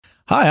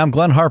Hi, I'm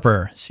Glenn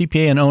Harper,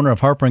 CPA and owner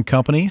of Harper &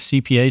 Company,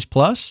 CPAs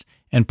Plus,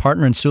 and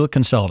partner in Sula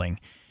Consulting.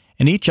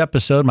 In each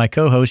episode, my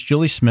co-host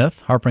Julie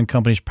Smith, Harper &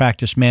 Company's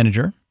practice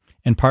manager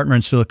and partner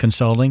in Sula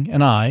Consulting,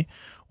 and I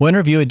will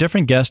interview a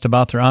different guest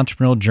about their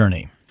entrepreneurial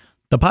journey.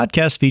 The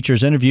podcast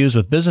features interviews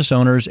with business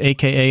owners,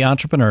 aka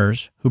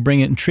entrepreneurs, who bring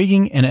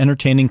intriguing and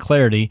entertaining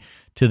clarity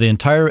to the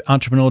entire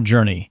entrepreneurial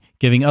journey,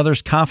 giving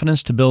others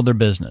confidence to build their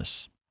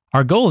business.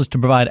 Our goal is to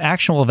provide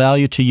actionable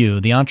value to you,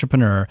 the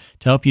entrepreneur,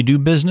 to help you do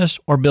business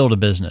or build a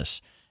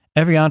business.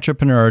 Every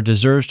entrepreneur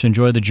deserves to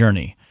enjoy the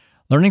journey.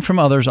 Learning from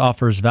others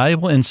offers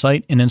valuable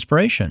insight and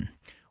inspiration.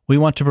 We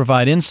want to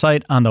provide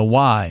insight on the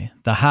why,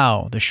 the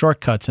how, the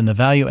shortcuts, and the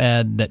value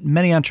add that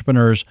many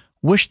entrepreneurs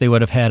wish they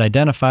would have had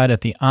identified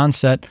at the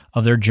onset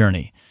of their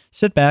journey.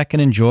 Sit back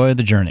and enjoy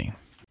the journey.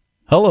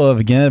 Hello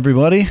again,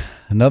 everybody.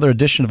 Another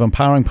edition of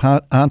Empowering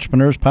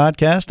Entrepreneurs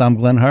Podcast. I'm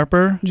Glenn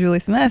Harper. Julie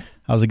Smith.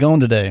 How's it going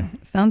today?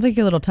 Sounds like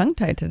you're a little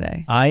tongue-tied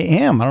today. I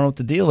am. I don't know what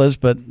the deal is,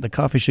 but the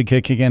coffee should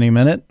kick in any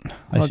minute.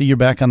 I see you're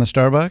back on the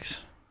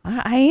Starbucks.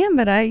 I am,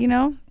 but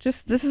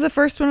this is the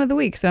first one of the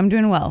week, so I'm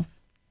doing well.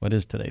 What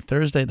is today?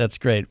 Thursday? That's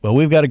great. Well,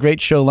 we've got a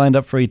great show lined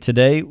up for you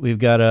today. We've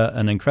got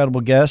an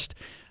incredible guest.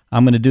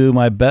 I'm going to do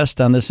my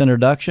best on this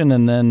introduction,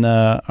 and then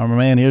our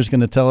man here is going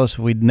to tell us if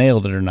we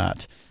nailed it or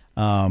not.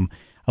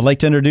 I'd like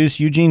to introduce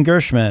Eugene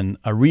Gershman,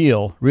 a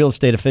real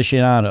estate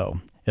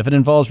aficionado. If it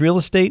involves real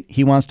estate,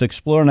 he wants to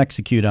explore and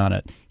execute on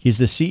it. He's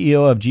the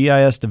CEO of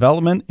GIS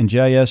Development and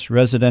GIS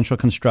Residential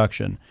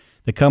Construction.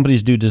 The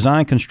companies do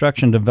design,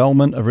 construction, and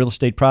development of real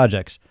estate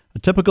projects. A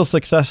typical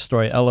success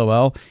story,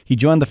 LOL. He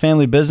joined the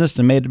family business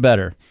and made it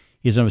better.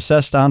 He's an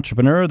obsessed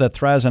entrepreneur that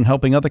thrives on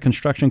helping other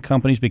construction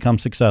companies become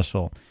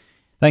successful.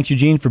 Thanks,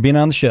 Eugene, for being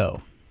on the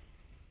show.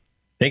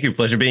 Thank you.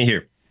 Pleasure being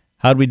here.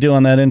 How'd we do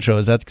on that intro?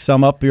 Does that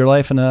sum up your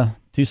life in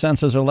 2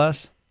 sentences or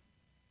less?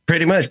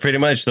 Pretty much.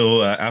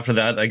 So after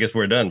that, I guess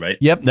we're done, right?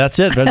 Yep, that's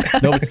it.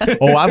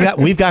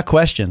 We've got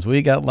questions.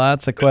 We got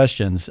lots of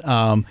questions.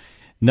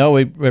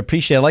 We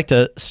appreciate. I like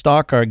to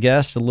stalk our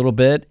guests a little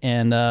bit,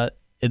 and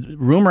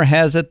rumor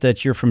has it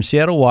that you're from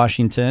Seattle,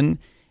 Washington,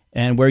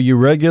 and where you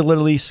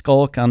regularly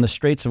skulk on the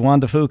Straits of Juan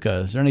de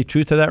Fuca. Is there any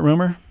truth to that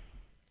rumor?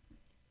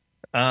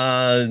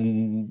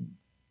 Haven't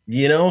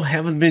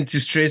been to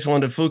Straits of Juan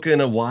de Fuca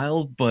in a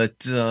while, but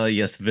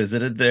yes,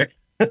 visited there.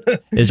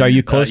 Are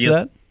you close to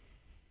that?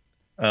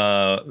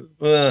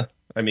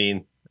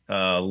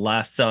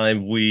 Last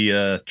time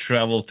we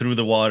traveled through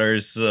the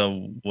waters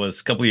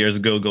was a couple of years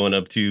ago, going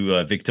up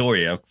to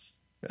Victoria,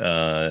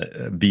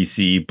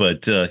 BC.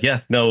 But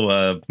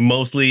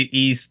mostly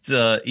east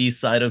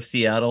side of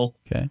Seattle.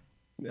 Okay.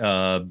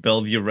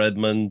 Bellevue,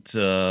 Redmond.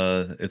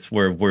 It's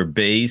where we're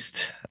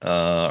based.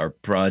 Our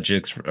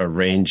projects are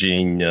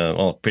ranging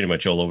pretty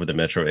much all over the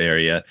metro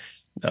area.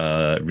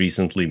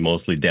 Recently,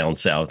 mostly down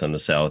south on the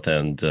south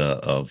end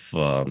of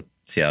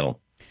Seattle.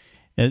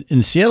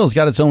 And Seattle's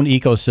got its own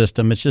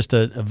ecosystem. It's just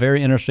a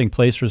very interesting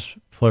place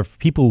for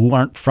people who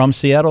aren't from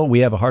Seattle. We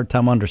have a hard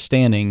time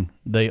understanding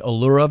the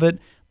allure of it,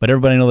 but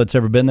everybody I know that's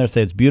ever been there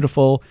say it's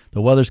beautiful.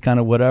 The weather's kind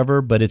of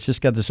whatever, but it's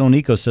just got this own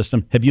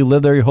ecosystem. Have you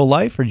lived there your whole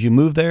life, or did you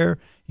move there?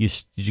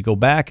 Did you go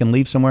back and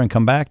leave somewhere and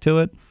come back to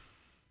it?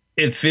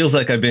 It feels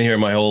like I've been here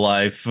my whole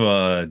life,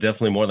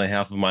 definitely more than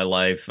half of my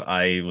life.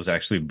 I was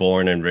actually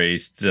born and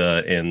raised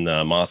in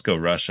Moscow,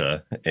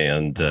 Russia,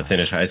 and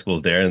finished high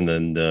school there, and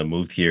then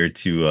moved here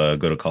to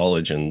go to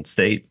college and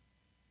stayed.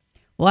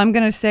 Well, I'm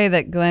going to say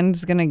that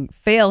Glenn's going to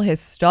fail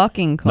his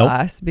stalking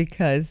class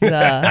because...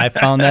 I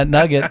found that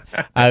nugget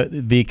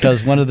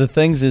because one of the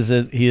things is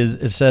that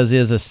it says he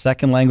has a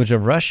second language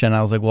of Russian.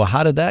 I was like, well,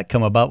 how did that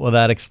come about? Well,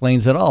 that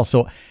explains it all.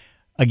 So...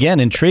 Again,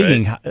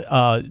 intriguing.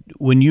 Right.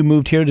 When you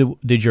moved here,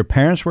 did your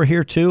parents were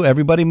here too?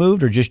 Everybody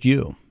moved, or just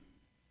you?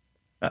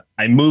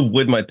 I moved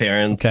with my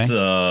parents.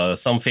 Okay.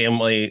 Some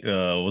family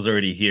was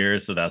already here,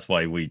 so that's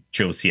why we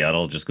chose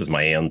Seattle, just because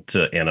my aunt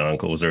and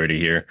uncle was already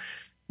here.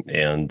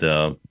 And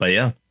but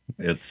yeah,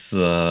 it's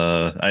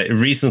I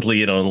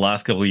recently, in the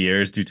last couple of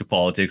years, due to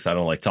politics, I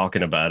don't like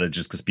talking about it,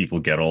 just because people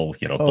get all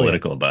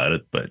political about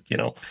it. But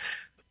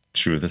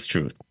truth is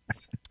truth.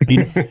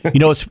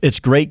 It's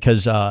great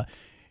because.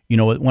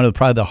 One of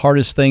probably the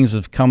hardest things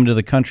of coming to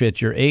the country at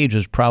your age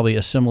is probably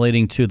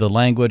assimilating to the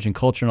language and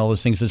culture and all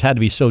those things. It's had to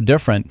be so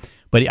different.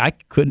 But I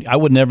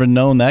would never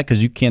known that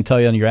because you can't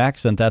tell you on your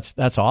accent.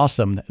 That's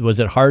awesome. Was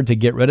it hard to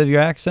get rid of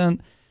your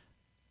accent?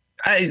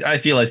 I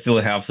feel I still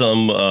have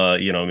some,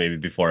 maybe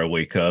before I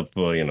wake up.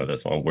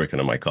 That's why I'm working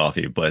on my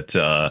coffee. But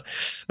I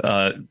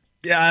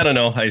don't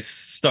know. I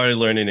started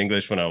learning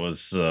English when I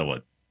was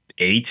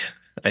 8,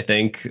 I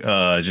think.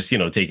 Just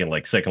taking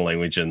like second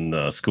language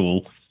in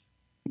school.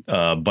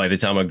 By the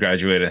time I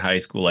graduated high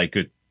school, I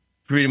could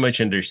pretty much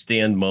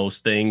understand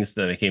most things.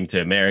 Then I came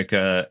to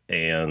America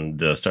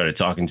and started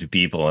talking to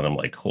people, and I'm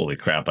like, holy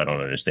crap, I don't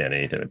understand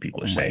anything that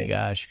people are saying. Oh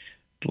my gosh.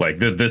 Like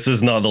this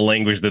is not the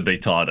language that they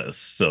taught us.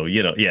 So,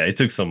 it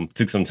took some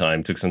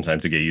time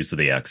to get used to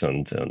the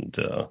accent. And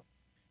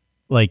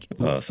like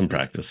some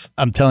practice.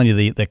 I'm telling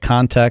you, the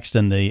context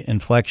and the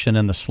inflection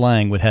and the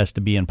slang has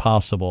to be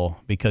impossible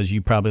because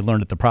you probably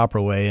learned it the proper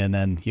way, and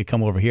then you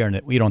come over here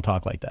and we don't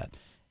talk like that.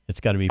 It's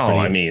got to be pretty. Oh,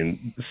 I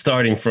mean,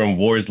 starting from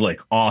words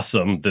like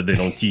awesome that they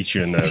don't teach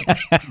you in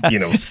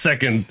the,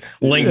 second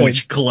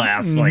language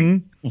class.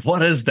 Like,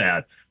 what is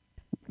that?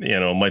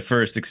 My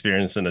first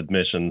experience in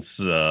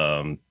admissions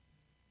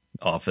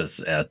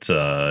office at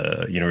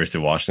University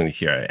of Washington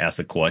here, I asked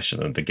a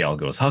question and the gal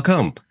goes, "How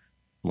come?"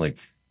 I'm like,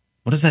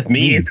 what does that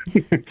mean?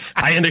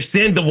 I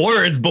understand the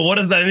words, but what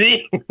does that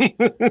mean?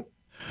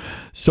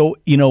 So,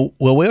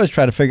 what we always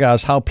try to figure out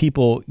is how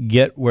people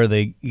get where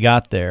they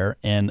got there.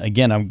 And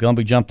again, I'm going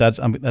to jump. That's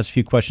a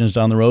few questions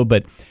down the road.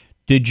 But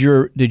did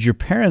your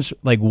parents,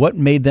 like, what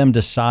made them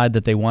decide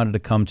that they wanted to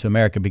come to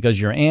America?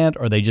 Because your aunt,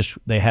 or they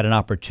had an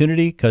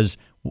opportunity? Because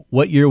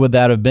what year would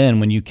that have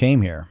been when you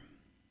came here?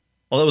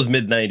 Well, that was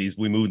mid-90s.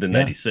 We moved in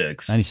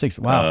 96. 96,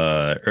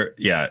 wow.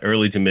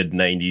 Early to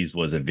mid-90s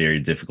was a very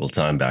difficult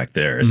time back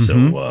there.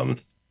 So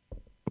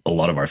a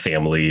lot of our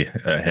family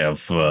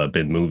have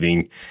been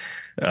moving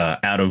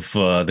out of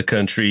the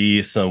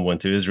country. Some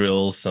went to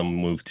Israel. Some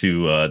moved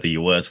to the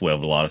U.S. We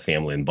have a lot of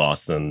family in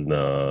Boston.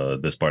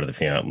 This part of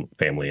the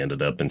family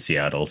ended up in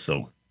Seattle,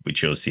 so we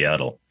chose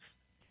Seattle.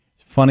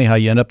 Funny how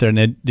you end up there.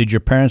 And did your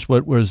parents,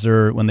 what was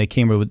their, when they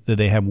came here, did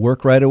they have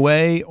work right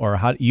away? Or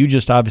how, you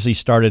just obviously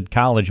started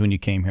college when you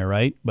came here,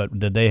 right? But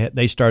did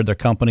they started their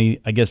company?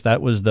 I guess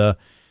that was the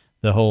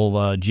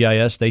whole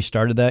GIS. They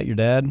started that, your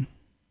dad?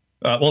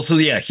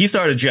 He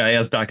started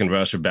GIS back in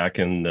Russia back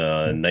in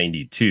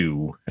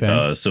 92.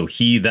 Okay. So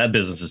that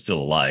business is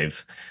still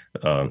alive,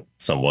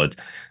 somewhat.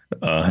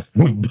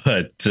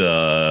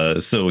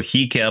 So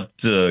he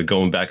kept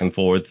going back and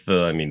forth.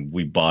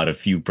 We bought a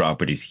few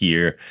properties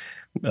here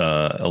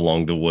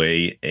along the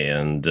way.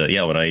 And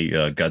when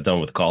I got done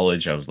with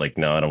college, I was like,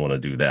 no, I don't want to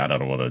do that. I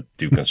don't want to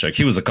do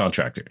construction. He was a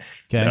contractor.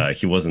 Okay.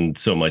 He wasn't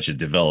so much a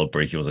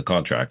developer. He was a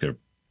contractor.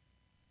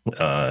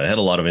 I had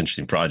a lot of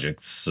interesting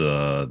projects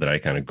that I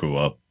kind of grew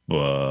up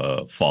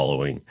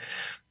following.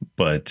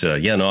 But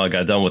I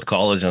got done with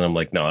college and I'm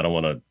like, no, I don't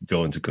want to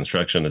go into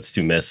construction. It's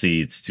too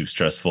messy. It's too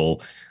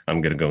stressful. I'm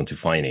going to go into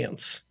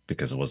finance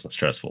because it wasn't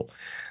stressful.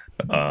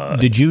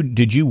 Did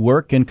you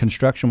work in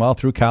construction while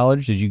through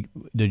college? Did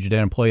your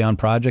dad employ you on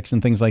projects and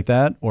things like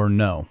that, or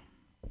no?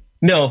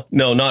 No,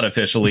 not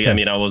officially.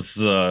 Okay. I was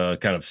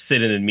kind of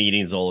sitting in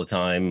meetings all the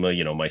time.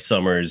 My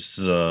summers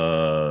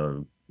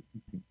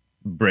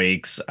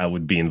breaks, I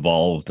would be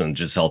involved and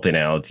just helping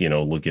out,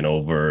 looking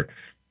over,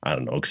 I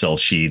don't know, Excel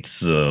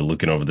sheets,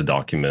 looking over the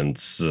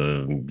documents,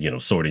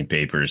 sorting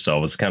papers. So I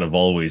was kind of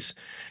always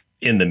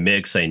in the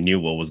mix. I knew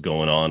what was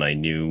going on. I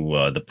knew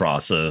the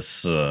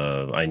process.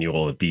 I knew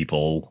all the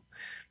people,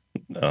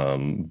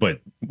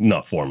 but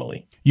not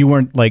formally. You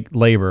weren't like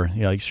labor,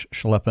 like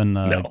schlepping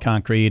No.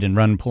 concrete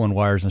and pulling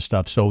wires and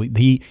stuff. So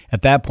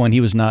at that point, he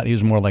was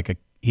more like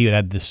he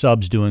had the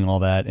subs doing all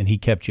that, and he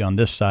kept you on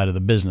this side of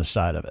the business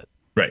side of it.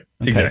 Right.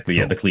 Okay, exactly. cool.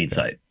 Yeah. The clean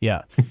side.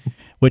 Yeah.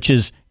 Which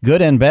is good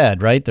and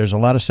bad, right? There's a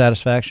lot of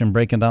satisfaction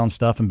breaking down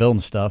stuff and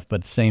building stuff, but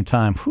at the same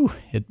time,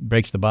 it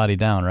breaks the body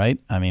down, right?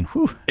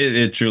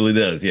 It truly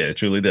does. Yeah, it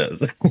truly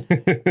does.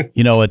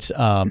 It's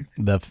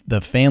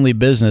the family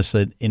business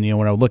that, and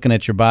when I'm looking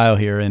at your bio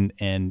here, and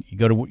you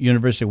go to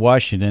University of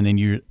Washington, and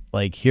you're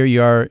like, here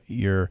you are,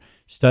 you're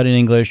studying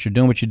English, you're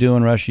doing what you do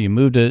in Russia, you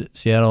moved to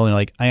Seattle, and you're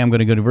like, I am going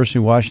to go to University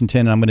of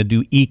Washington, and I'm going to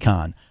do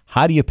econ.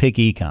 How do you pick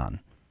econ?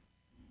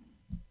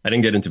 I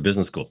didn't get into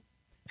business school.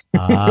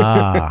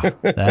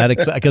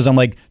 Because I'm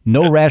like,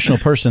 no rational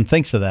person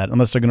thinks of that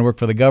unless they're going to work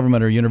for the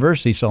government or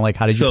university. So I'm like,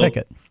 how did you pick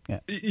it? Yeah.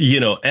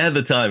 At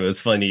the time, it's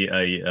funny.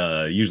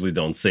 I usually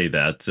don't say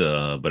that,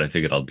 but I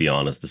figured I'll be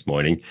honest this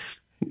morning.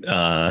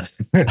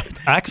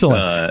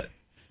 Excellent.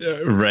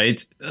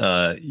 Right.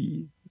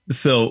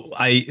 So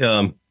I,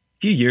 a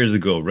few years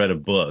ago, read a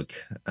book.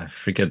 I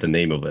forget the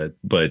name of it,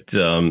 but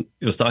it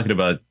was talking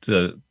about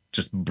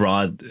just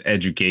broad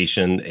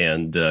education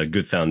and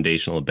good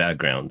foundational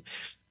background.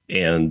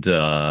 And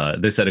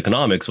they said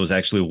economics was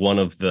actually one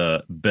of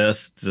the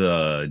best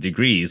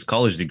degrees,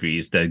 college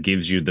degrees, that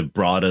gives you the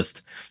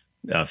broadest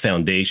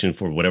foundation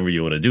for whatever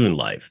you want to do in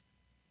life.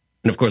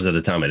 And of course, at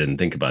the time, I didn't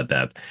think about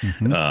that.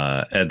 Mm-hmm.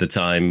 At the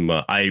time,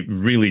 I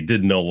really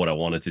didn't know what I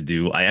wanted to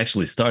do. I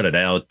actually started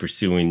out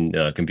pursuing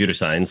computer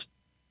science.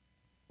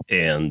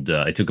 And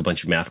I took a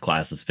bunch of math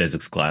classes,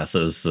 physics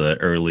classes,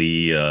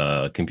 early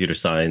computer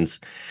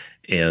science.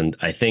 And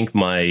I think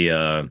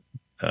my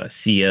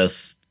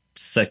CS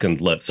second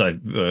left. So I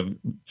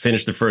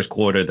finished the first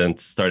quarter, then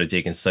started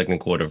taking second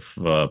quarter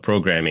of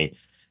programming,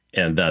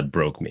 and that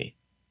broke me.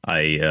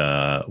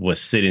 I was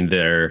sitting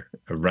there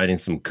writing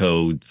some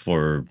code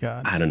for,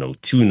 I don't know,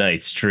 2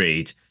 nights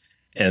straight.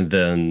 And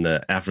then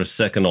after a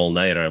second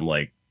all-nighter, I'm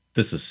like,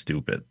 this is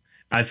stupid.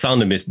 I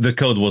found the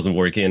code wasn't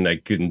working. I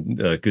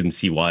couldn't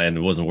see why, and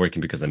it wasn't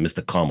working because I missed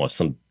a comma,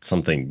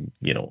 something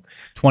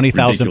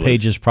 20,000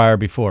 pages prior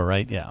before,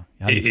 right? Yeah,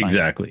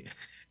 exactly.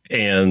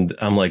 And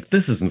I'm like,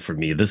 this isn't for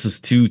me. This is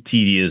too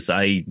tedious.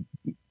 I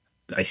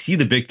see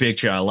the big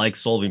picture. I like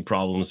solving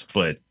problems,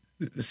 but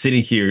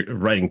sitting here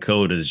writing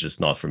code is just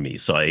not for me.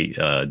 So I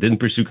didn't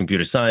pursue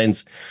computer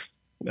science.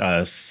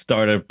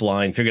 Started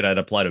applying, figured I'd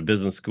apply to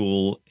business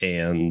school,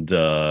 and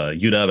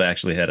UW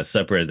actually had a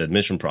separate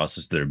admission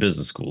process to their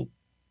business school.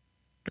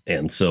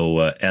 And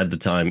so at the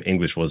time,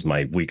 English was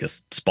my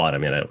weakest spot. I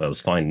mean, I was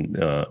fine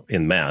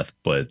in math,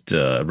 but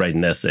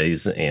writing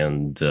essays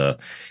and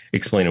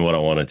explaining what I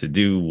wanted to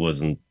do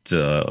wasn't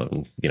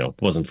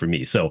for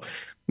me. So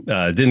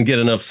didn't get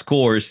enough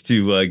scores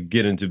to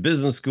get into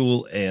business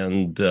school,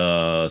 and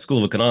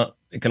School of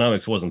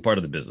Economics wasn't part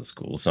of the business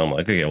school. So I'm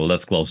like, okay, well,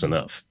 that's close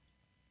enough.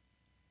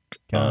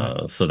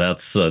 So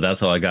that's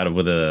how I got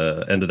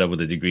it ended up with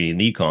a degree in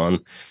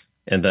econ,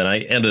 and then I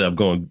ended up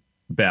going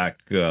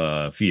back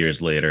a few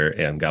years later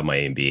and got my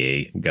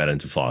MBA, got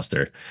into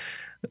Foster.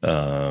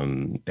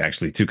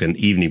 Actually took an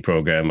evening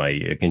program.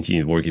 I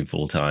continued working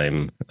full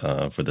time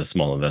for the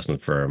small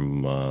investment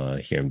firm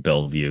here in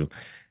Bellevue,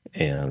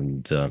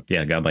 and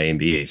yeah, got my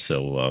MBA.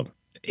 So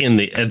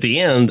at the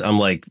end, I'm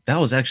like, that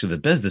was actually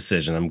the best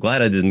decision. I'm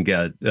glad I didn't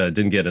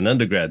get an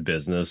undergrad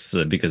business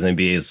because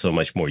MBA is so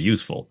much more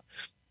useful.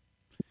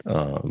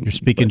 You're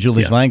speaking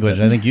Julie's language.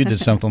 I think you did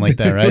something like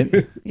that,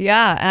 right?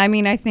 Yeah. I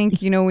mean, I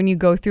think, when you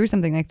go through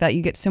something like that,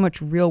 you get so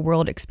much real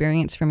world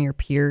experience from your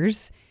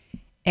peers.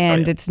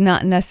 And it's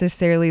not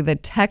necessarily the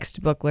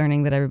textbook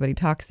learning that everybody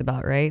talks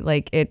about, right?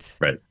 Like it's,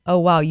 oh,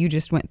 wow, you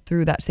just went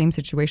through that same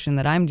situation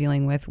that I'm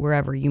dealing with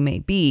wherever you may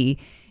be,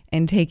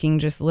 and taking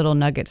just little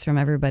nuggets from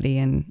everybody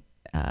and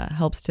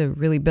helps to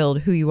really build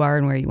who you are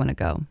and where you want to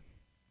go.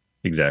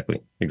 Exactly.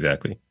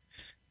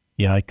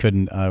 Yeah, I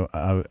couldn't.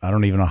 I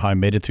don't even know how I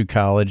made it through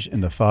college,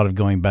 and the thought of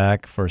going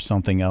back for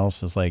something else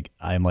was like,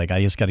 I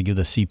just got to give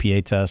the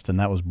CPA test,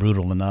 and that was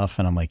brutal enough.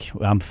 And I'm like,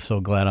 I'm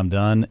so glad I'm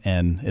done.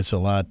 And it's a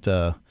lot.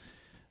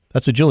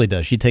 That's what Julie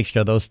does. She takes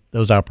care of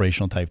those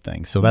operational type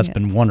things. So that's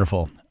been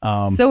wonderful.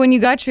 So when you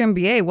got your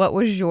MBA, what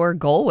was your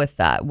goal with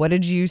that? What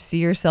did you see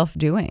yourself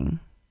doing?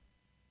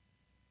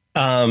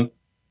 So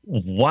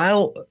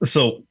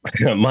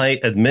my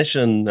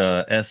admission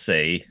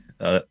essay.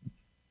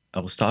 I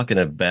was talking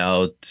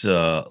about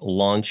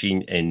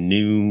launching a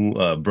new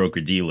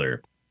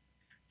broker-dealer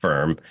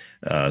firm.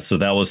 So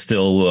that was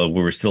still,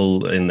 we were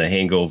still in the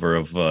hangover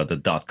of the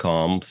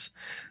dot-coms.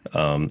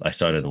 I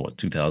started in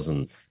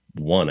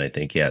 2001, I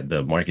think. Yeah,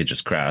 the market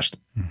just crashed.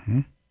 Mm-hmm.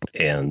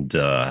 And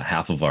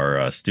half of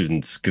our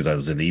students, because I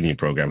was in the evening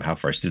program, half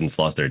of our students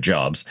lost their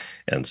jobs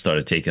and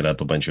started taking up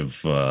a bunch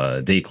of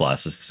day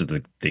classes so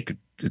that they could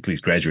at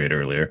least graduate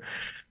earlier.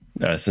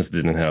 Since they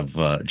didn't have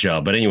a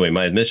job. But anyway,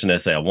 my admission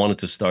essay, I wanted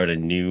to start a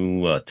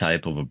new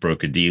type of a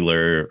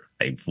broker-dealer.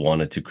 I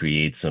wanted to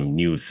create some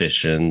new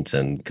efficient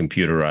and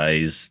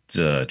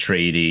computerized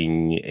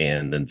trading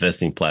and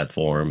investing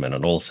platform, and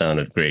it all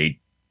sounded great.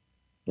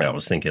 I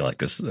was thinking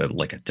like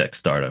a tech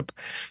startup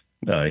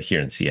here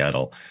in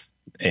Seattle.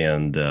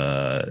 And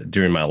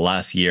during my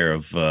last year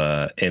of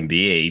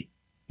MBA,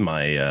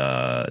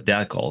 my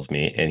dad calls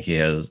me and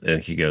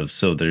he goes,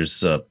 so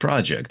there's a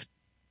project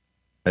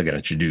I got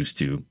introduced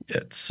to.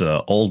 It's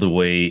all the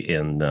way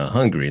in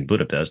Hungary, in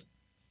Budapest.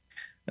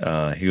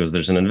 He goes,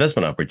 there's an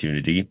investment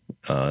opportunity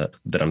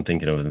that I'm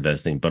thinking of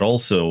investing, but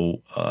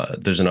also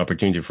there's an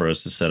opportunity for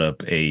us to set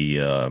up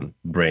a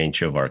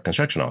branch of our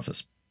construction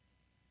office.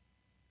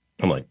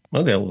 I'm like,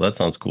 okay, well, that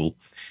sounds cool.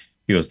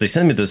 He goes, they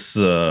sent me this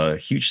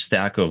huge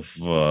stack of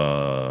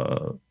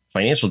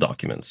financial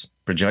documents,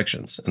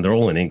 projections, and they're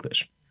all in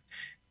English.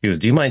 He goes,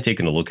 do you mind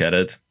taking a look at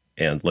it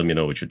and let me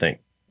know what you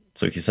think?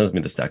 So he sends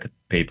me the stack of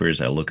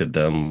papers. I look at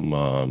them,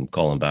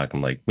 call him back.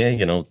 I'm like, man,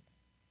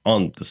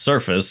 on the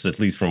surface, at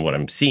least from what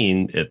I'm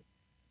seeing, it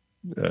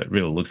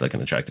really looks like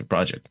an attractive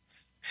project.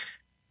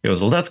 He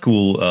goes, well, that's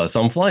cool.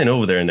 So I'm flying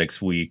over there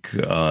next week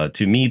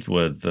to meet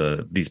with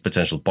these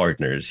potential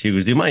partners. He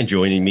goes, do you mind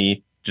joining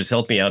me? Just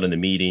help me out in the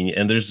meeting.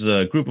 And there's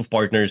a group of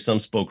partners. Some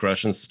spoke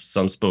Russian,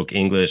 some spoke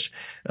English,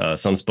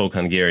 some spoke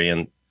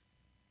Hungarian.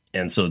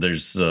 And so there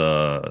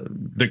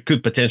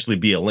could potentially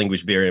be a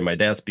language barrier. My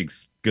dad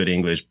speaks good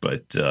English,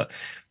 but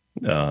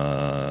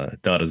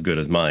not as good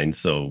as mine.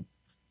 So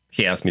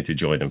he asked me to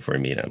join him for a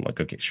meeting. I'm like,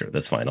 okay, sure,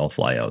 that's fine. I'll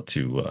fly out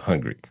to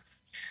Hungary.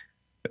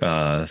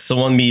 So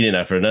one meeting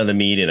after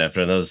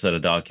another set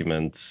of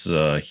documents,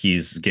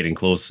 he's getting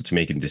closer to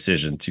making a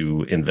decision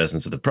to invest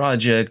into the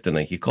project. And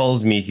then he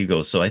calls me. He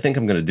goes, so I think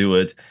I'm going to do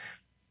it.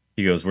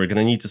 He goes, we're going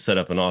to need to set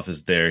up an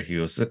office there. He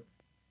goes,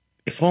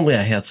 if only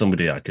I had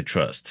somebody I could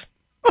trust.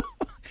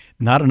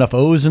 Not enough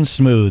O's and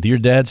smooth. Your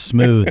dad's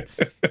smooth.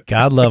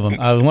 God love him.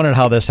 I wondered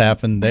how this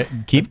happened.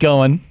 Keep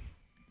going.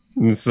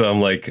 And so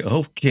I'm like,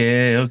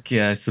 okay,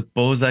 I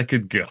suppose I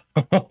could go.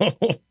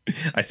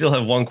 I still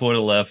have 1 quarter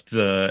left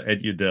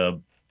at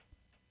UW.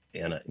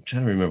 And I'm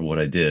trying to remember what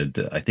I did.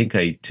 I think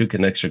I took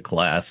an extra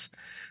class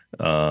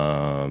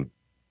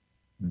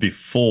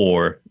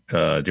before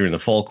during the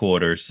fall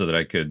quarter so that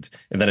I could,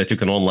 and then I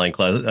took an online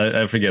class.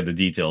 I forget the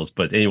details,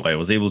 but anyway, I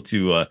was able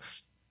to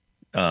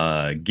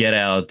get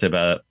out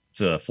about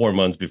 4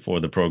 months before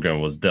the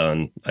program was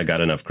done. I got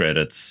enough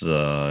credits,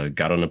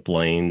 got on a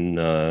plane.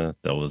 That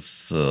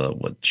was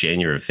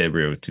January or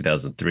February of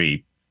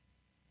 2003.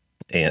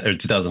 and or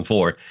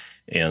 2004,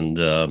 and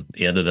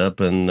ended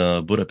up in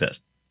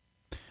Budapest,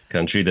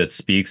 country that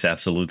speaks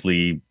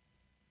absolutely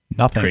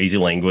Nothing. crazy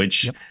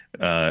language. Yep.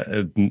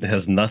 It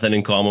has nothing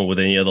in common with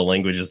any other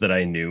languages that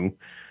I knew.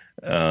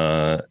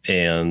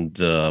 And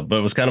but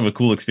it was kind of a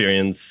cool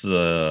experience,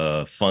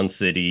 fun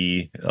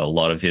city, a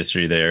lot of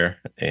history there,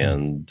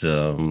 and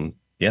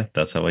yeah,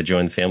 that's how I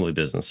joined family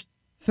business.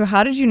 So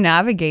how did you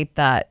navigate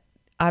that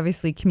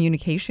obviously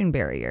communication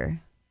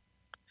barrier?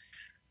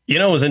 It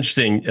was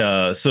interesting.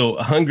 So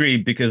Hungary,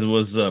 because it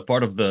was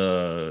part of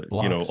the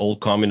Blocks. old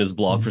communist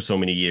bloc for so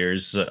many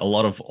years, a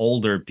lot of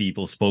older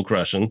people spoke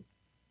Russian,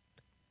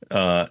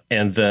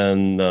 and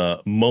then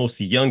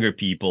most younger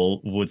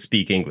people would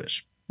speak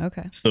English.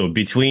 Okay. So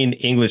between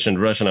English and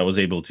Russian, I was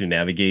able to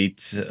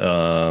navigate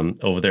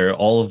over there.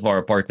 All of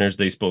our partners,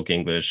 they spoke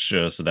English,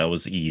 so that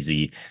was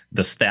easy.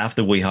 The staff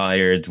that we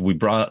hired, we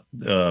brought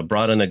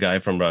in a guy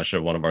from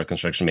Russia, one of our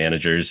construction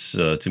managers,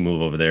 to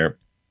move over there.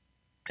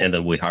 And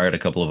then we hired a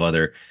couple of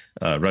other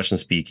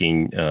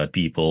Russian-speaking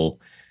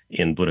people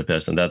in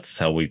Budapest, and that's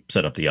how we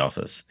set up the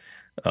office.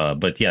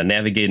 But yeah,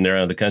 navigating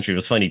around the country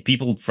was funny.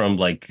 People from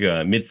like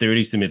mid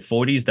 30s to mid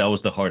 40s, that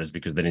was the hardest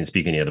because they didn't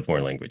speak any other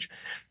foreign language.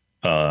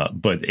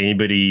 But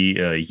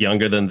anybody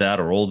younger than that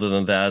or older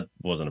than that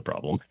wasn't a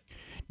problem.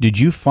 Did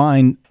you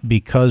find,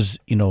 because,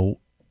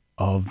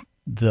 of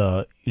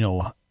the,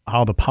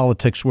 how the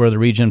politics were of the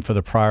region for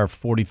the prior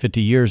 40,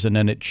 50 years, and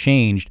then it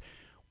changed,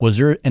 was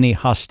there any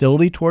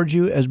hostility towards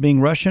you as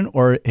being Russian,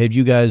 or have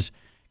you guys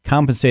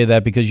compensated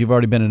that because you've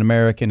already been an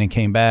American and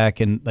came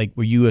back, and like,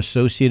 were you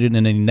associated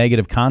in any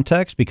negative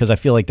context? Because I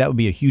feel like that would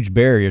be a huge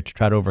barrier to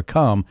try to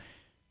overcome,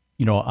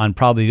 on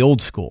probably the old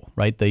school,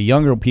 right? The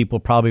younger people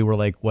probably were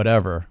like,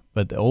 whatever,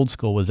 but the old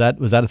school, was that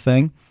a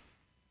thing?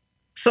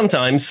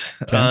 Sometimes.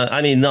 Okay.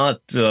 I mean,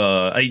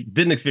 I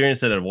didn't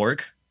experience it at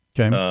work.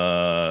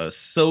 Okay.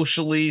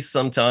 Socially,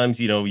 sometimes,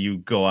 you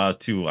go out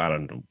to, I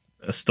don't know,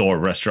 a store,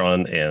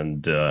 restaurant,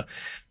 and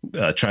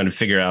trying to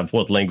figure out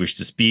what language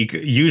to speak.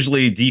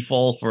 Usually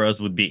default for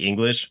us would be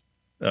English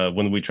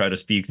when we try to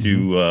speak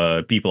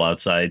to people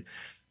outside.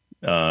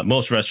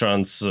 Most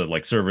restaurants,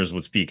 like servers,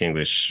 would speak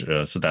English,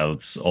 so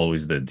that's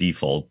always the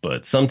default.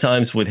 But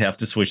sometimes we'd have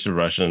to switch to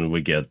Russian.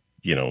 We get,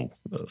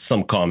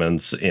 some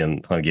comments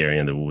in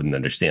Hungarian that we wouldn't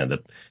understand.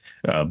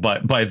 That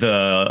by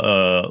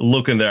the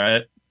look in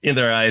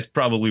their eyes,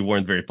 probably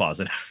weren't very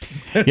positive.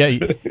 Yeah,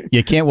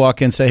 you can't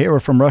walk in and say, "Hey, we're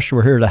from Russia.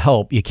 We're here to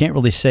help." You can't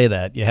really say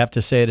that. You have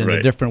to say it in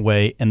a different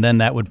way, and then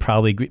that would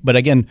probably. But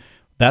again,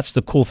 that's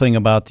the cool thing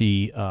about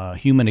the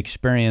human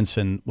experience,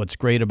 and what's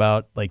great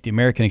about like the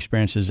American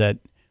experience is that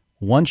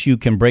once you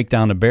can break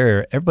down the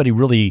barrier, everybody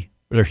really,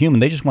 they're human.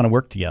 They just want to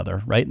work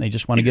together, right? And they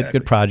just want to get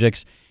good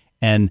projects.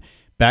 And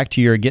back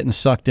to your getting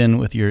sucked in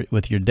with your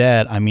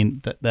dad. I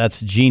mean,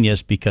 that's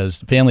genius,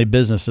 because family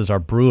businesses are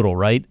brutal,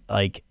 right?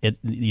 Like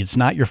it's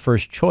not your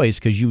first choice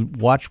because you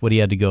watch what he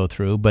had to go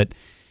through. But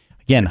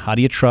again, how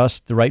do you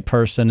trust the right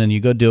person? And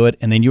you go do it.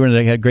 And then you had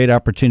a great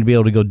opportunity to be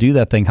able to go do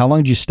that thing. How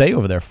long did you stay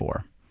over there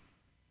for?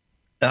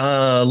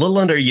 A little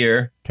under a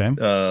year.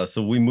 Okay.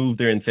 So we moved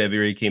there in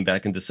February, came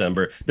back in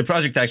December. The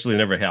project actually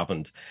never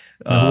happened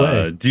No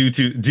way. due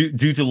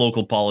to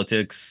local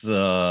politics.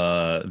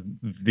 The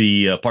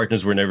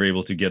partners were never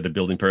able to get the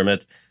building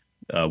permit.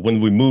 When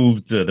we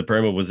moved, the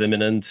permit was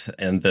imminent,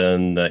 and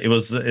then it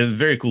was a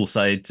very cool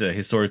site,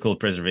 historical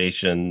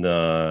preservation,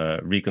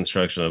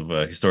 reconstruction of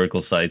a historical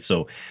site.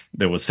 So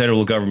there was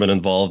federal government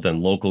involved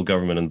and local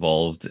government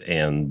involved,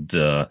 and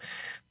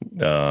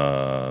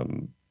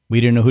we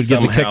didn't know who to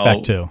get the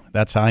kickback to.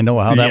 That's how I know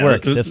how that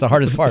works. That's the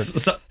hardest part.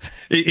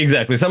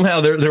 Exactly.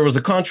 Somehow there was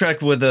a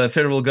contract with the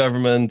federal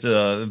government.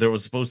 There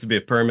was supposed to be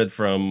a permit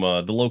from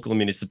the local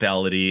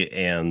municipality,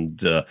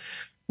 and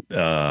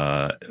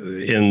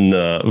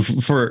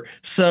for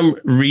some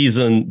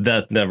reason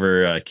that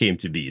never came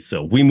to be.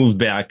 So we moved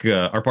back.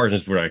 Our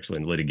partners were actually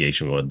in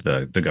litigation with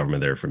the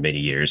government there for many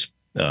years.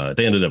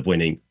 They ended up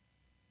winning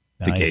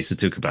the case. It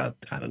took about,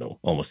 I don't know,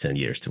 almost 10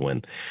 years to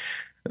win.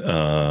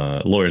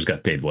 Lawyers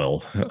got paid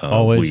well.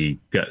 Always.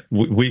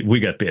 We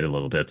got paid a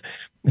little bit.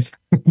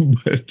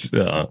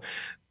 But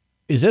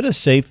is it a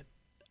safe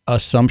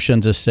assumption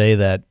to say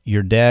that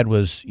your dad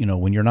was,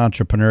 when you're an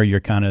entrepreneur,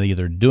 you're kind of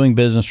either doing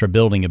business or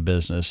building a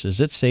business?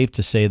 Is it safe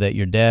to say that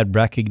your dad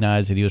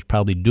recognized that he was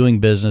probably doing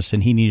business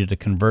and he needed to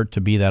convert to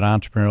be that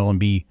entrepreneurial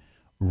and be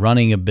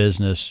running a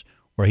business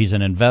where he's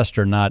an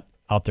investor, not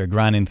out there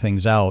grinding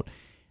things out,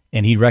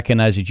 and he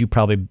recognized that you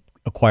probably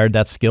acquired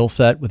that skill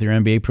set with your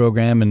MBA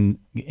program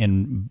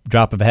and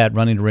drop of a hat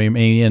running to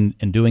Romania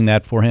and doing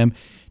that for him?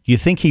 Do you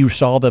think he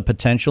saw the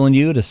potential in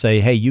you to say,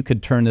 hey, you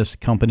could turn this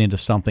company into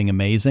something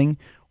amazing?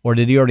 Or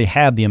did he already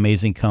have the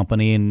amazing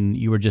company and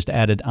you were just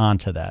added on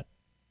to that?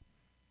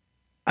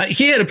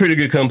 He had a pretty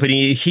good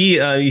company. He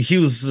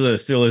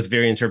was still is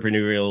very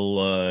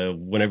entrepreneurial.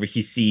 Whenever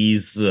he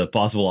sees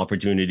possible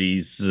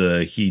opportunities,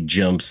 he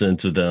jumps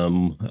into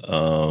them.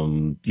 A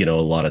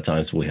lot of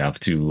times we have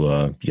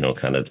to,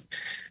 kind of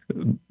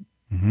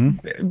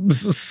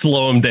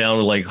slow him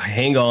down, like,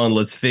 hang on,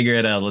 let's figure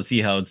it out, let's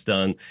see how it's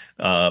done.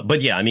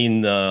 But yeah, I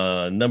mean,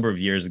 a number of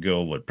years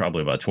ago,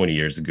 probably about 20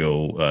 years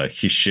ago,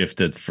 he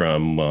shifted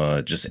from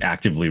just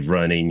actively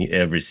running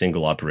every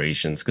single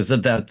operations, because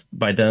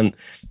by then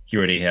he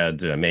already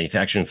had a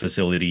manufacturing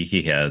facility,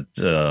 he had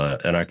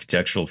an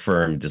architectural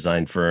firm,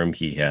 design firm,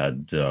 he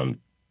had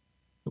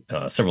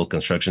several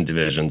construction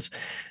divisions,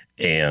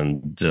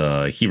 and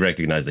he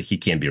recognized that he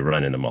can't be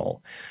running them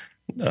all.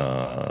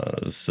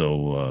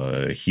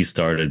 So he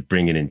started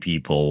bringing in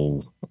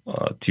people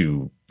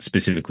to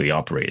specifically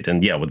operate.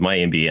 And yeah, with my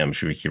MBA, I'm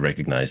sure he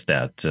recognized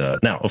that.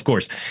 Now, of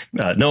course,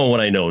 knowing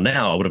what I know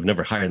now, I would have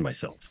never hired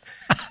myself.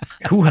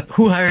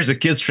 Who hires a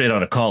kid straight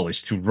out of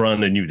college to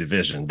run a new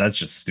division? That's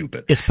just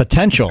stupid. It's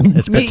potential.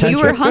 It's potential.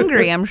 You were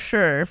hungry, I'm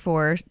sure,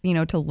 for,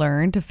 to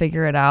learn, to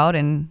figure it out.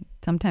 And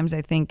sometimes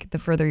I think the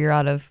further you're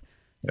out of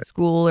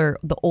school or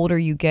the older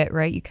you get,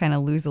 right, you kind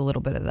of lose a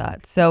little bit of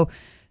that. So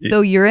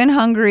you're in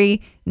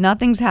Hungary,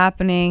 nothing's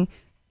happening.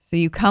 So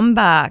you come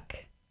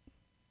back.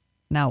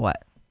 Now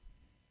what?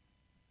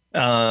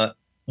 So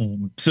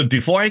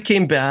before I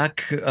came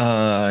back,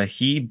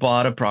 he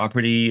bought a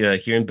property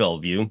here in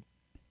Bellevue.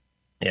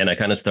 And I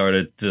kind of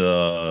started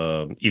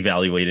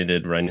evaluating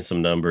it, running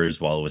some numbers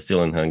while I was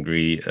still in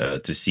Hungary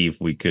to see if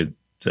we could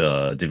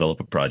develop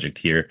a project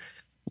here.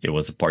 It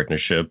was a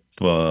partnership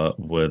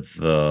with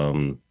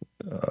another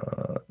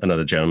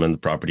gentleman, the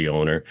property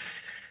owner.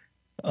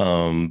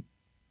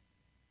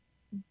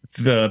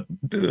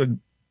 The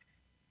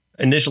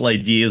initial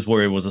ideas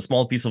were, it was a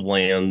small piece of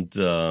land,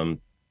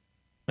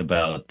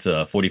 about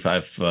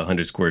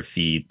 4,500 square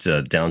feet,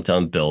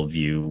 downtown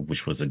Bellevue,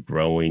 which was a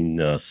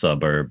growing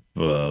suburb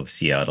of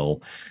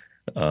Seattle,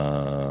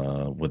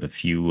 with a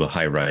few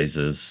high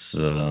rises.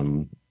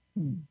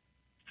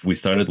 We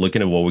started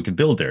looking at what we could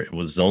build there. It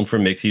was zoned for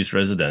mixed use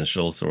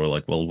residential. So we're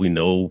like, well, we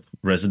know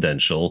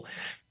residential.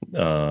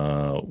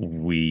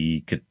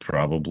 We could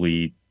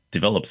probably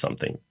develop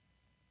something.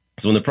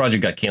 So when the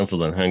project got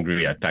canceled in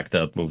Hungary, I packed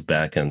up, moved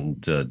back,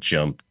 and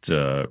jumped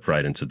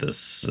right into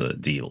this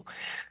deal.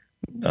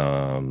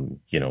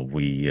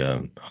 We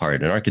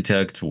hired an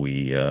architect,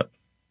 we ran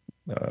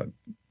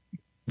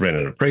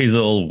an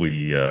appraisal,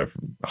 we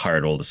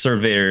hired all the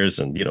surveyors,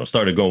 and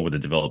started going with the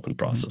development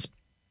process.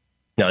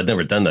 Now, I'd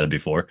never done that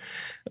before.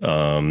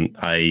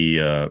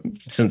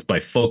 Since my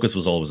focus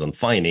was always on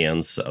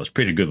finance, I was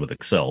pretty good with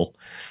Excel,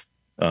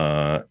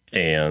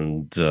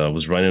 and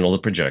was running all the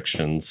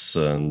projections.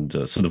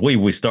 And so the way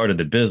we started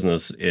the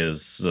business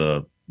is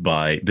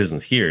by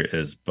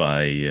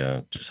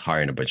just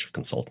hiring a bunch of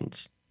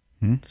consultants.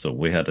 So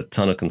we had a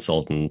ton of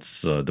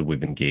consultants that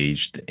we've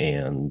engaged,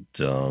 and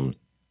that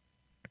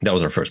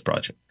was our first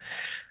project.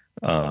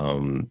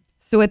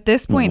 So at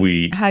this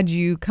point, had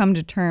you come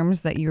to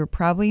terms that you were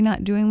probably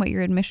not doing what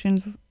your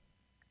admissions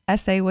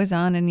essay was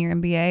on in your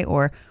MBA,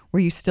 or were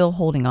you still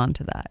holding on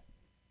to that?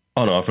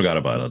 Oh, no, I forgot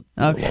about it.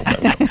 Okay. I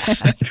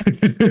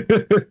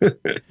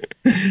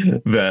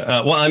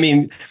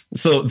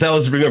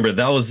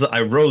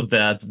wrote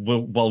that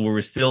while we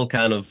were still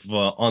kind of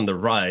on the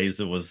rise.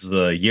 It was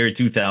year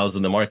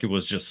 2000. The market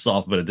was just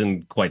soft, but it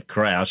didn't quite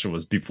crash. It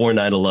was before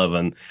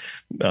 9/11,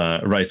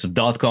 right? So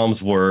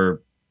dot-coms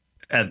were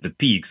at the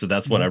peak. So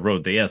that's when I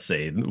wrote the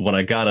essay. When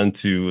I got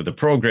into the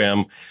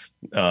program,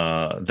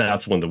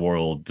 that's when the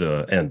world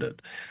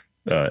ended.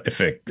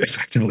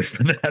 Effectively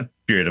for that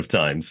period of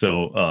time.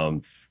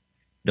 So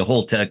the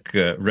whole tech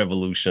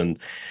revolution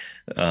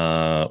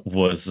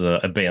was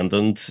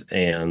abandoned,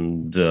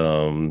 and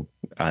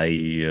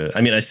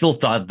I still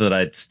thought that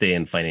I'd stay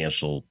in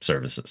financial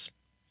services.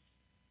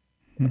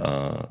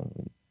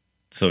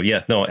 After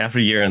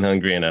a year in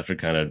Hungary and after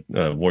kind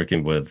of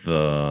working with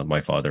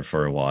my father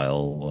for a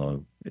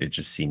while, it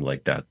just seemed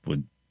like that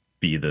would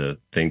be the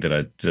thing that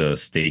I'd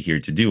stay here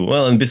to do.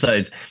 Well, and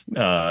besides,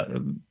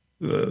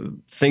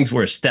 things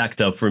were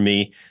stacked up for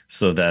me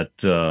so that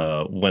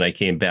when I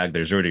came back,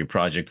 there's already a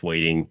project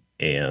waiting,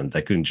 and I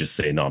couldn't just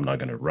say, no, I'm not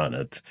going to run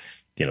it.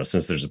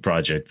 Since there's a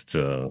project,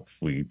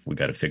 we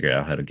got to figure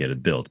out how to get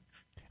it built.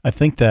 I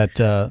think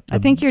that I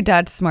think your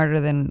dad's smarter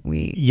than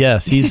we.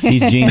 Yes, he's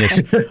genius.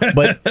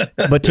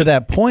 But to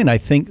that point, I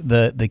think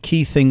the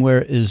key thing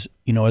where is,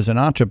 as an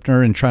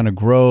entrepreneur and trying to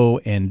grow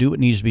and do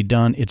what needs to be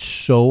done, it's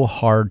so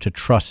hard to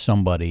trust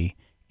somebody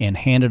and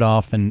hand it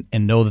off and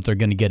know that they're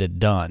going to get it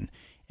done.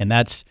 And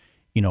that's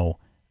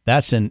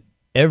in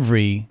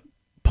every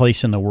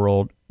place in the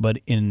world. But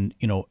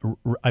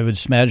I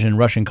would imagine in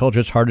Russian culture,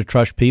 it's hard to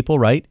trust people,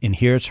 right? And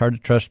here it's hard to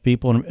trust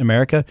people in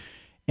America.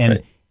 And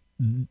right.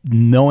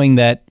 Knowing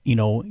that,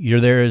 you're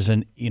there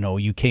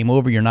you came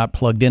over, you're not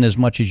plugged in as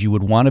much as you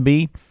would want to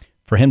be,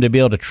 for him to be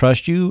able to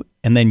trust you.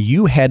 And then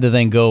you had to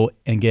then go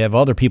and have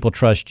other people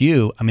trust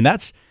you. I mean,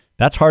 that's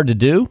hard to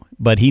do,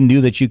 but he knew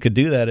that you could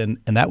do that. And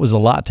that was a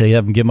lot to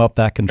have him give up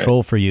that control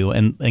right. for you.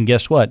 And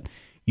guess what?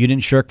 You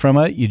didn't shirk from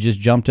it. You just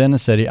jumped in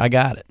and said, I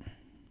got it,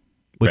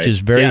 which right.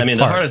 is very hard.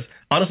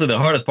 The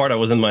hardest part, I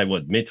was in my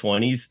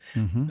mid-20s,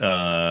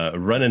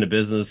 running a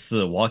business,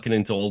 walking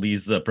into all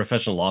these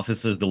professional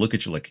offices. They look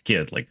at you like a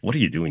kid. Like, what are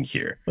you doing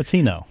here? What's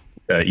he know?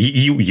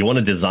 You want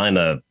to design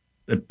a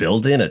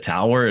building, a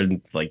tower,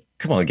 and like,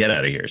 come on, get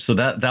out of here. So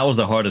that was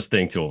the hardest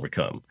thing to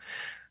overcome.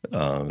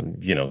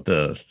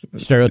 The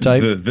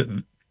Stereotype.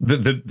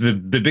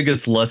 the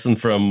biggest lesson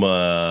from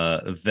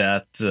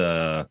that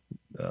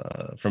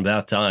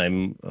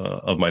time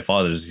of my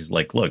father's, he's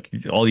like, look,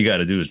 all you got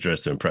to do is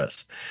dress to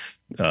impress.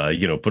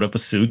 Put up a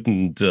suit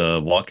and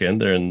walk in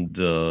there and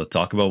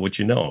talk about what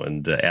you know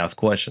and ask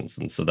questions.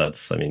 And so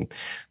that's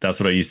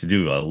what I used to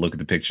do. I look at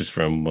the pictures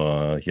from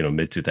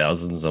mid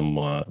 2000s.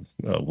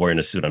 I'm wearing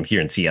a suit. I'm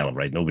here in Seattle,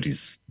 right?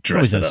 Nobody's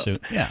dressed in a up.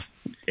 Suit. Yeah.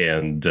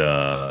 And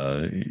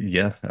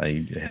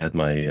I had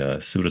my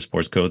suit, a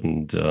sports coat,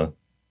 and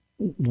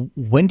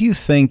when do you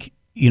think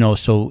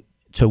so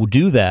to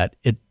do that?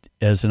 It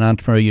as an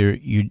entrepreneur,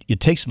 it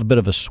takes a bit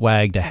of a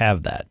swag to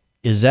have that.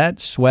 Is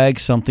that swag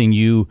something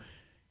you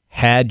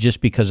had just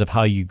because of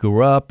how you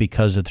grew up,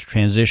 because of the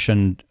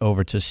transition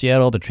over to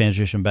Seattle, the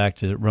transition back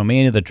to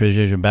Romania, the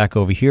transition back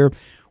over here?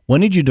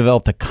 When did you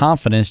develop the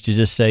confidence to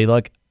just say,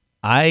 look,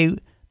 the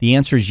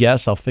answer is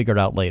yes, I'll figure it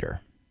out later?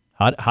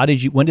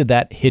 When did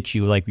that hit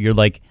you? Like, you're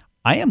like,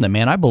 I am the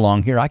man, I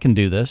belong here, I can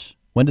do this.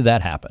 When did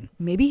that happen?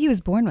 Maybe he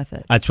was born with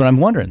it. That's what I'm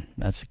wondering.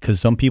 That's because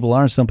some people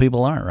are and some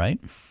people aren't, right?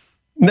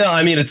 No,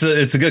 I mean, it's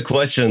a good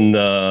question.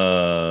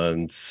 I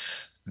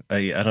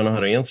don't know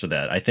how to answer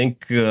that. I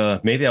think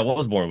maybe I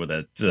was born with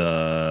it.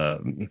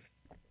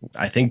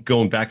 I think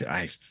going back,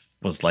 I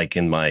was like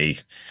in my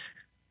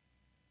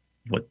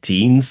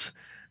teens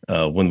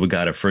when we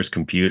got our first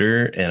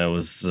computer, and I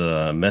was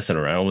messing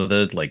around with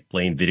it, like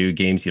playing video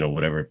games,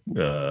 whatever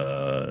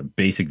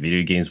basic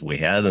video games we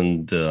had.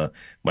 And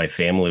my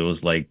family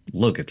was like,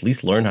 "Look, at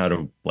least learn how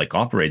to like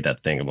operate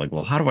that thing." I'm like,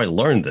 "Well, how do I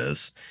learn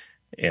this?"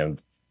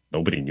 And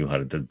nobody knew how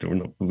to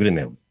do. We didn't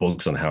have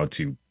books on how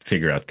to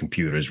figure out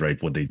computers,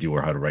 right? What they do,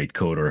 or how to write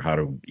code, or how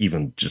to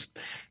even just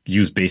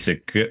use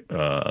basic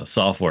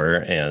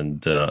software.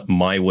 And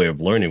my way of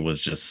learning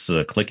was just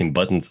clicking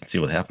buttons and see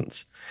what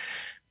happens.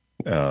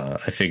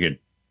 I figured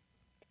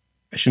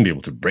I shouldn't be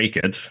able to break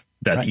it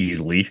that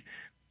easily.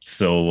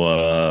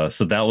 So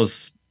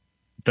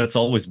that's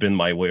always been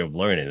my way of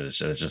learning. Is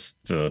just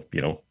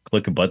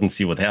click a button,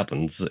 see what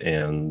happens,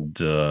 and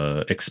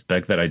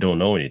expect that I don't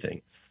know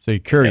anything. So you're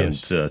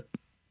curious. And,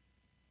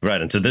 right.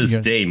 And to this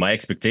day, my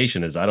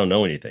expectation is I don't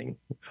know anything.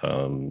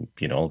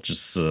 I'll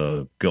just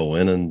go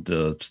in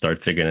and start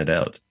figuring it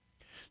out.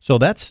 So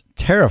that's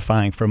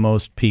terrifying for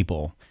most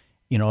people.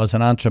 As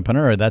an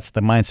entrepreneur, that's the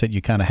mindset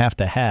you kind of have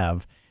to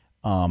have.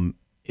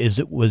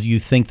 Was you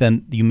think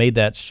then you made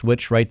that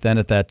switch right then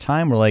at that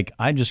time? Or like,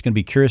 I'm just going to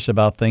be curious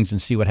about things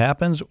and see what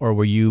happens? Or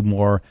were you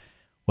more,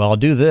 well, I'll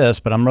do this,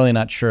 but I'm really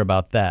not sure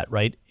about that,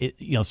 right?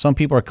 Some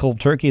people are cold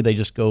turkey. They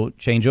just go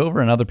change over,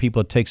 and other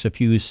people, it takes a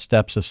few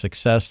steps of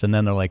success, and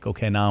then they're like,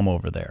 okay, now I'm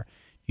over there.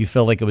 You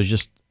feel like it was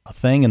just a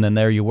thing, and then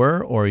there you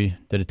were, or did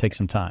it take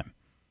some time?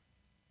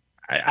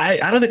 I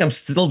don't think I'm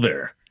still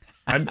there.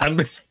 I'm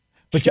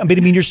But I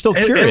mean, you're still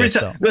curious.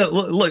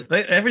 Look,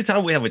 every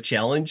time we have a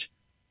challenge,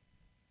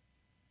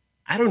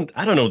 I don't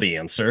know the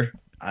answer.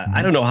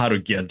 I don't know how to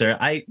get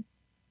there. I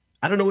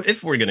don't know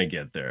if we're gonna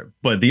get there,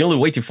 but the only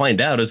way to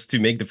find out is to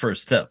make the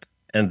first step,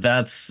 and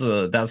that's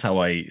how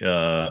I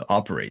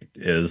operate.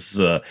 Is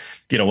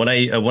when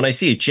I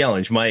see a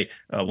challenge, my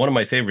one of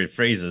my favorite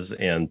phrases,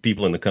 and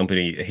people in the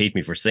company hate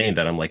me for saying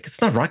that. I'm like,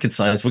 it's not rocket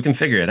science. We can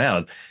figure it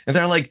out. And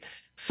they're like,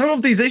 some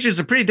of these issues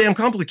are pretty damn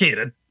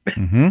complicated.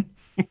 Mm-hmm.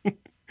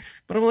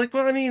 But I'm like,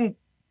 well, I mean,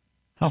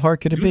 how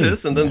hard could it be? Do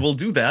this, and then we'll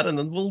do that, and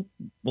then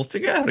we'll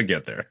figure out how to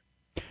get there.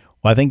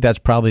 Well, I think that's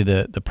probably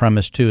the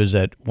premise, too, is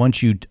that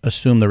once you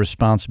assume the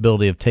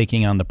responsibility of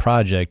taking on the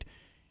project,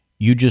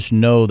 you just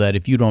know that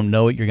if you don't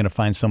know it, you're going to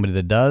find somebody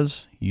that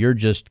does. You're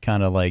just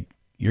kind of like,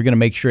 you're going to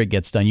make sure it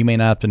gets done. You may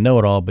not have to know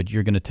it all, but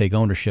you're going to take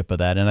ownership of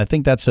that. And I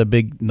think that's a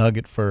big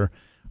nugget for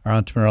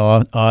our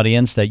entrepreneurial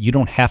audience, that you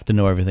don't have to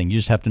know everything. You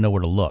just have to know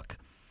where to look.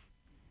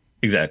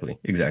 Exactly.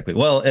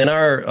 Well, and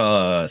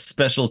our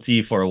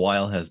specialty for a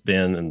while has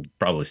been, and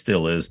probably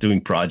still is,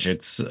 doing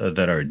projects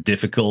that are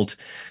difficult,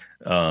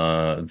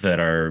 that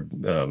are,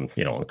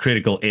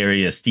 critical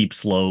areas, steep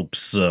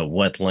slopes,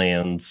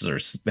 wetlands, or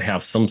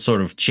have some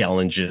sort of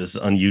challenges,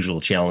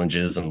 unusual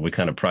challenges, and we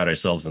kind of pride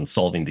ourselves in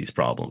solving these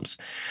problems.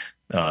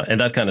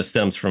 And that kind of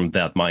stems from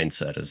that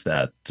mindset, is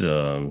that,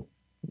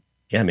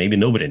 maybe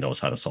nobody knows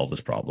how to solve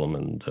this problem,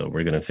 and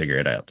we're going to figure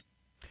it out.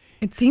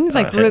 It seems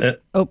like...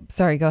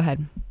 sorry, go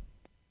ahead.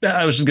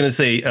 I was just going to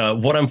say,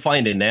 what I'm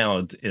finding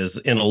now is,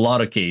 in a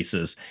lot of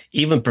cases,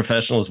 even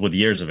professionals with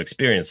years of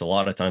experience, a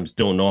lot of times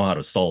don't know how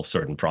to solve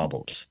certain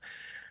problems.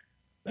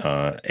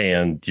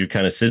 And you're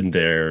kind of sitting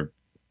there,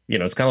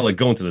 it's kind of like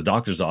going to the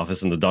doctor's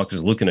office and the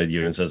doctor's looking at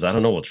you and says, I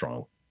don't know what's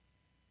wrong.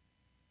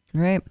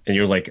 Right. And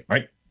you're like,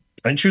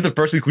 aren't you the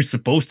person who's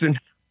supposed to?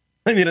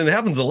 I mean, it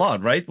happens a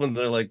lot, right? When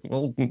they're like,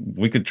 well,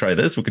 we could try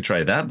this, we could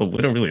try that, but we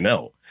don't really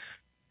know.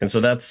 And so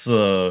that's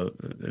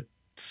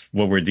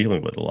what we're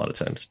dealing with a lot of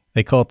times.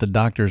 They call it the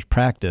doctor's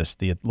practice,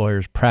 the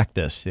lawyer's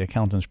practice, the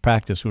accountant's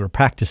practice. We were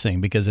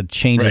practicing because it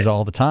changes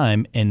all the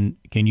time. And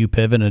can you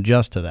pivot and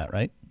adjust to that,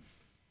 right?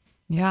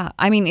 Yeah.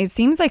 I mean, it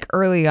seems like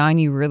early on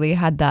you really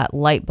had that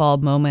light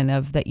bulb moment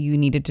of that you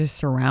needed to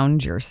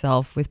surround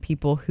yourself with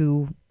people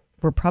who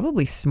were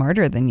probably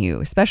smarter than you,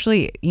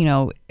 especially,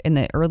 in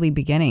the early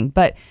beginning.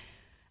 But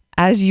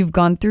as you've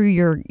gone through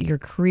your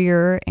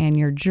career and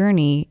your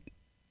journey,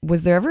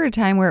 was there ever a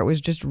time where it was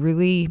just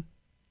really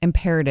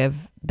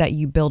imperative that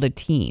you build a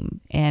team?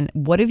 And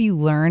what have you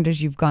learned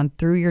as you've gone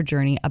through your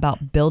journey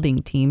about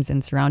building teams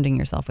and surrounding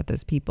yourself with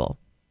those people?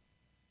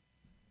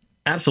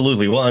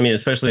 Absolutely. Well, I mean,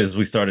 especially as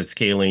we started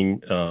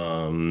scaling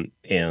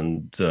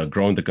and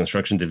growing the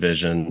construction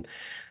division,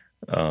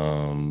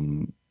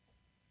 um,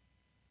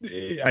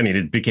 I mean,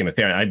 it became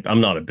apparent. I'm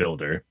not a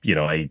builder.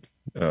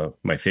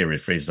 My favorite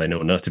phrase is, "I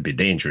know enough to be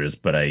dangerous,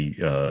 but I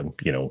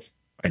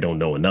don't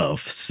know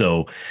enough."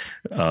 So,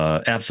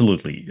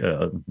 absolutely,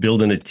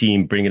 building a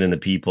team, bringing in the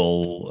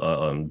people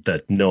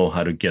that know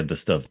how to get the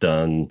stuff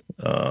done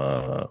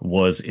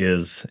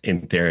is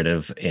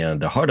imperative.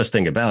 And the hardest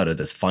thing about it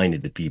is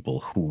finding the people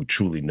who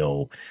truly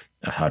know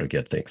how to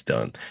get things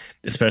done.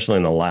 Especially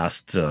in the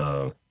last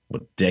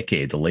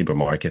decade, the labor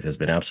market has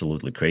been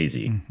absolutely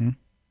crazy. Mm-hmm.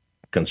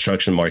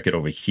 Construction market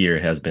over here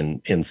has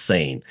been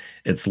insane.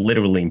 It's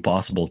literally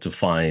impossible to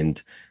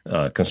find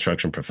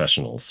construction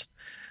professionals.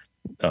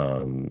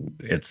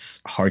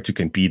 It's hard to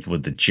compete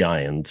with the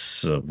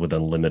giants with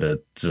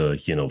unlimited,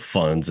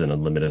 funds and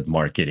unlimited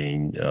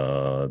marketing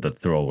that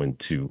throw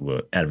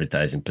into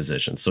advertising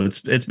positions. So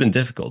it's been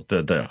difficult.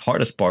 The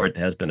hardest part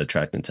has been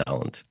attracting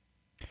talent.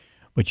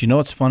 But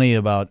what's funny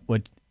about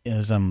what,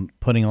 as I'm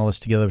putting all this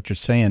together, what you're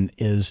saying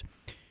is,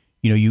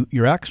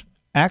 you're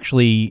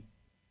actually,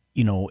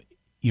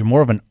 you're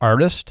more of an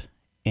artist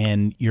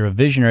and you're a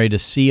visionary to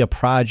see a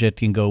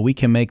project and go, we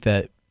can make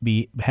that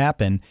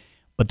happen.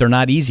 But they're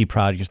not easy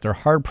projects. They're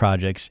hard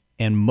projects.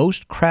 And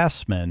most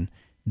craftsmen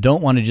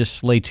don't want to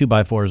just lay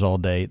 2x4s all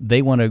day.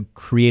 They want to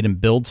create and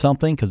build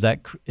something because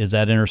that is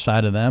that inner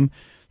side of them.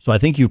 So I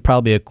think you've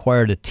probably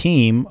acquired a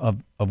team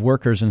of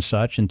workers and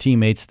such and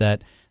teammates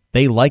that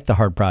they like the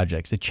hard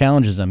projects. It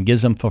challenges them,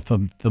 gives them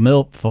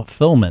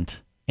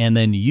fulfillment. And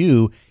then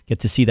you get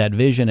to see that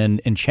vision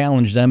and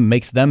challenge them,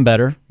 makes them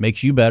better,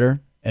 makes you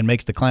better, and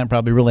makes the client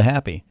probably really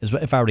happy,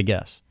 if I were to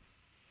guess.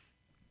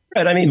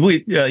 Right. I mean,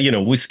 we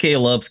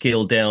scale up,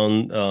 scale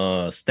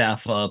down,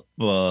 staff up,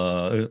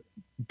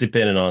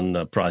 depending on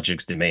the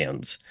project's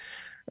demands.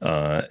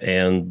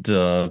 And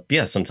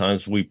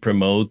sometimes we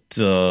promote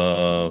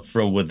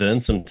from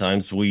within.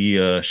 Sometimes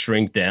we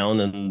shrink down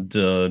and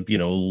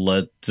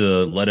let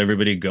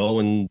everybody go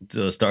and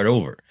start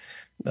over.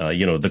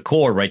 The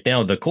core right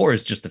now, the core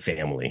is just the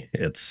family.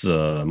 It's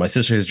my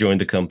sister has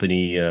joined the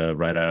company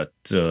right out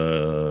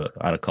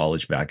of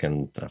college back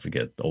in, I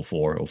forget,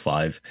 04,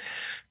 05.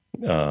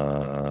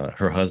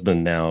 Her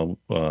husband now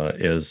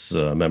is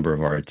a member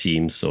of our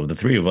team. So the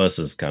three of us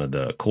is kind of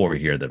the core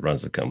here that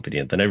runs the company.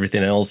 And then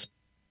everything else,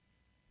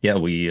 yeah,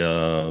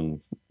 we're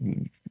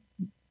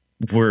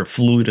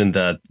fluid in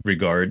that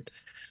regard.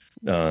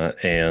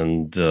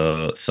 And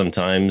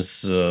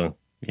sometimes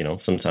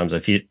I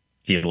feel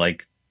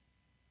like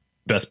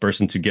best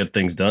person to get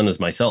things done is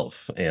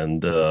myself,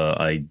 and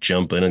I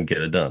jump in and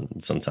get it done.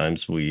 And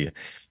sometimes we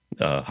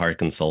hire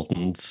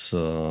consultants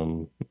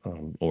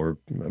or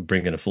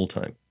bring in a full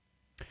time.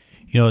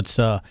 It's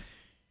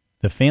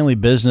the family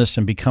business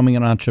and becoming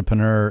an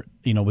entrepreneur.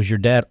 Was your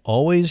dad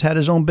always had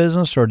his own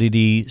business, or did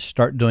he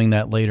start doing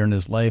that later in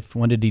his life?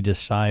 When did he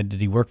decide? Did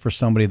he work for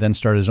somebody then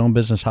start his own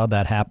business? How'd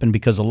that happen?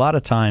 Because a lot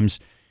of times,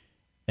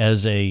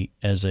 as a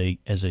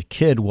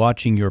kid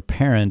watching your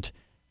parent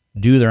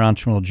do their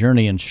entrepreneurial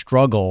journey and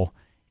struggle,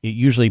 it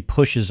usually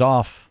pushes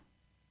off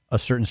a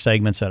certain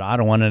segment that I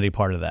don't want any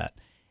part of that.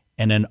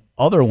 And then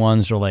other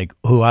ones are like,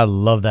 oh, I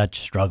love that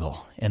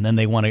struggle. And then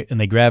they want to,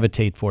 and they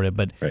gravitate for it.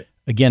 But right.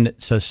 Again,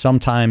 so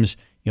sometimes,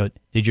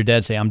 did your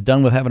dad say, I'm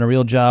done with having a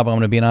real job, I'm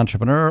going to be an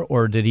entrepreneur?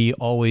 Or did he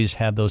always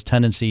have those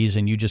tendencies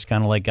and you just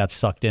kind of like got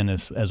sucked in,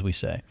 as we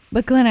say?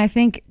 But Glenn, I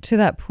think to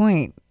that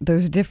point, I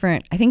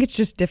think it's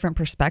just different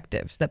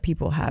perspectives that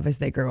people have as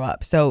they grow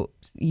up. So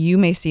you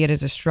may see it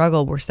as a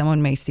struggle where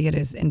someone may see it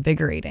as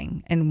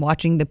invigorating, and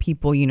watching the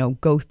people,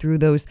 go through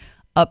those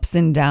ups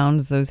and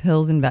downs, those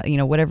hills and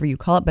whatever you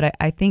call it. But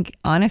I think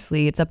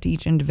honestly, it's up to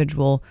each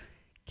individual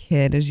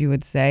kid, as you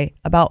would say,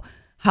 about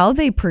how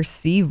they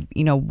perceive,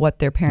 what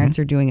their parents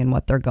are doing and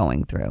what they're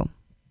going through.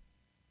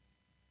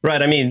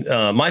 Right. I mean,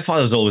 my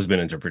father's always been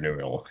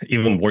entrepreneurial,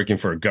 even working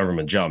for a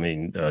government job. I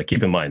mean,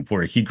 keep in mind,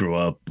 where he grew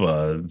up,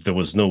 there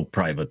was no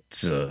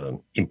private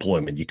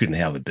employment. You couldn't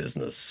have a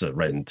business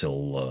right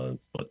until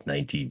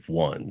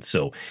 91.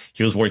 So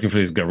he was working for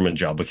his government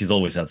job, but he's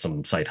always had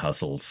some side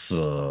hustles.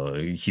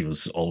 He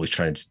was always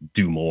trying to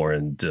do more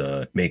and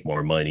make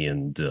more money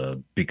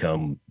and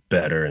become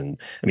better. And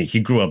I mean,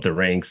 he grew up the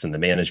ranks and the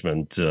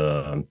management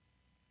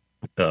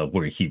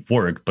where he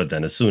worked, but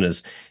then as soon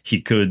as he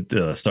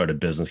could start a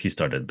business, he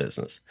started a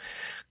business.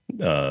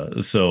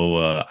 So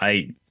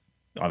I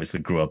obviously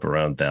grew up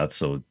around that,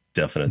 so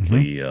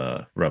definitely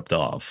rubbed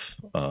off.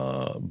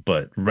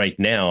 But right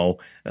now,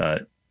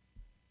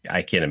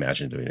 I can't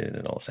imagine doing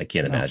anything else. I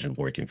can't No. imagine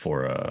working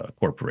for a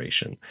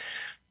corporation.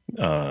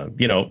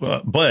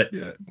 But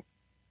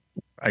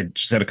I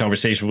just had a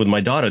conversation with my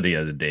daughter the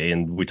other day,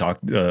 and we're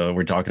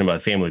talking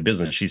about family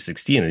business. She's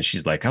 16, and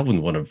she's like, "I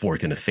wouldn't want to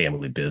work in a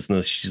family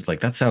business." She's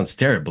like, "That sounds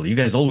terrible. You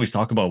guys always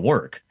talk about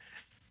work."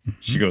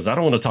 She goes, "I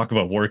don't want to talk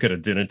about work at a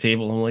dinner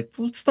table." I'm like,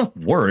 "Well, it's not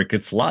work,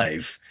 it's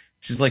life."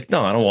 She's like,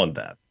 "No, I don't want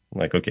that."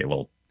 I'm like, "Okay,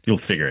 well, you'll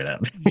figure it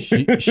out."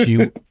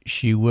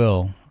 She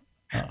will.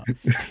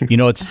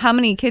 It's How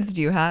many kids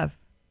do you have?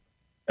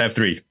 I have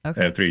three.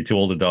 Okay. I have three, two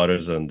older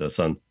daughters and a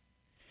son.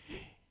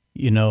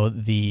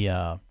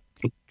 The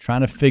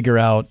trying to figure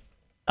out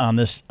on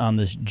this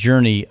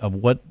journey of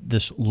what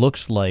this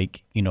looks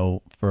like,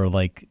 for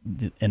like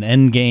an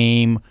end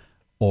game,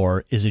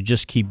 or is it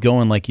just keep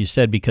going like you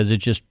said, because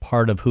it's just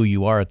part of who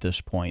you are at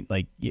this point?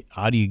 Like,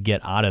 how do you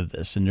get out of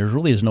this? And there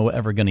really is no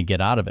ever going to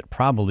get out of it,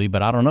 probably,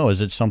 but I don't know.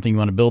 Is it something you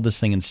want to build this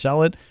thing and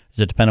sell it?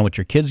 Does it depend on what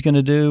your kid's going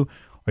to do?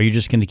 Or are you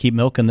just going to keep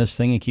milking this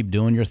thing and keep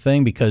doing your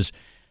thing? Because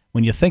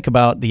when you think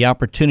about the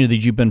opportunity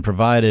that you've been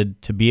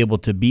provided to be able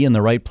to be in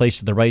the right place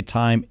at the right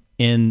time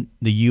in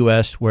the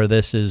U.S. where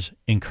this is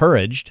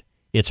encouraged,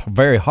 it's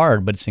very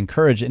hard, but it's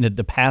encouraged, and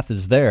the path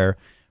is there,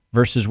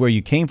 versus where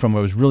you came from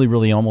where it was really,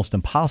 really almost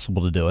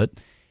impossible to do it.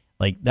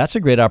 Like, that's a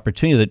great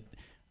opportunity that,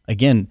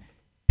 again,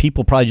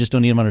 people probably just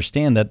don't even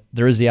understand that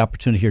there is the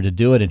opportunity here to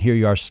do it, and here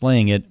you are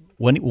slaying it.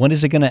 When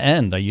is it going to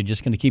end? Are you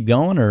just going to keep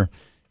going, or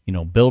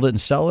build it and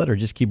sell it, or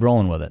just keep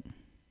rolling with it?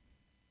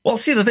 Well,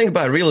 see, the thing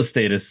about real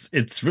estate is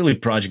it's really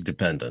project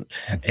dependent.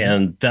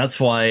 And that's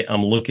why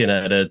I'm looking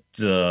at it.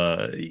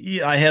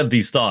 I have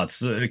these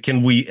thoughts.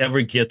 Can we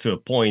ever get to a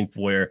point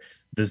where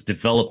this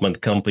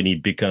development company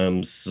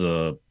becomes,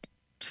 I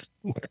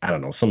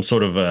don't know, some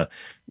sort of a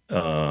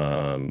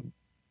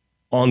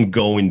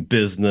ongoing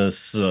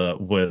business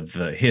with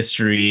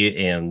history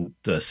and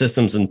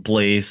systems in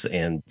place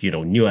and,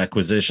 new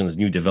acquisitions,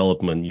 new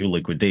development, new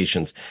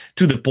liquidations,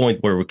 to the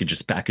point where we could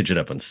just package it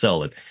up and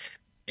sell it?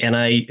 And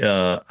I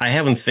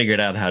haven't figured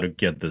out how to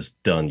get this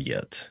done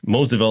yet.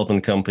 Most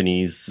development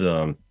companies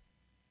that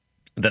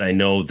I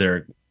know,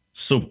 they're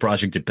so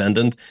project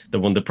dependent that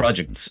when the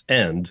projects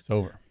end,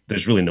 Over.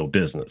 there's really no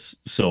business.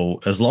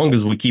 So as long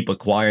as we keep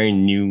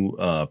acquiring new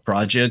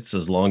projects,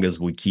 as long as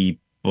we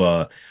keep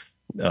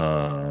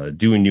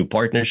doing new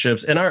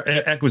partnerships, and our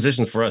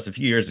acquisitions for us a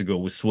few years ago,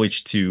 we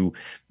switched to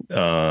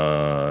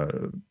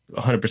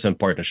 100%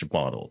 partnership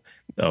model.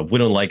 We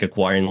don't like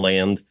acquiring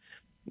land.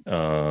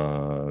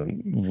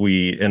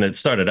 And it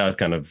started out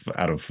kind of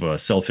out of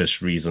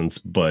selfish reasons,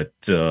 but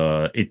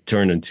it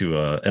turned into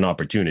an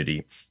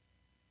opportunity.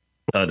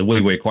 The way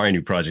we acquire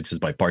new projects is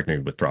by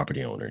partnering with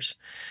property owners.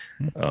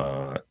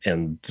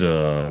 And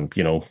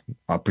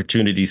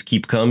opportunities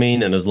keep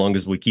coming. And as long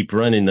as we keep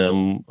running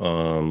them,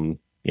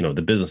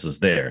 the business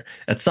is there.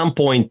 At some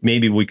point,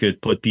 maybe we could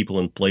put people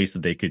in place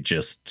that they could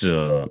just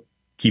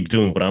keep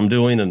doing what I'm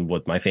doing and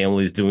what my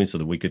family is doing, so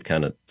that we could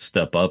kind of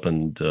step up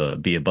and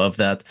be above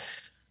that.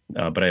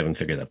 But I haven't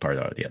figured that part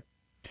out yet.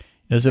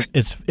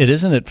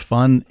 Isn't it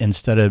fun,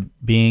 instead of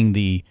being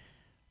the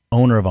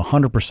owner of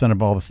 100%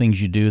 of all the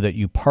things you do, that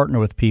you partner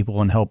with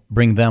people and help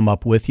bring them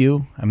up with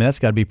you? I mean, that's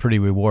got to be pretty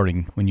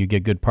rewarding when you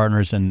get good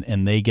partners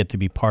and they get to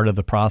be part of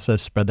the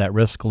process, spread that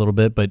risk a little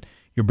bit, but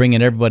you're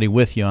bringing everybody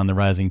with you on the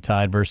rising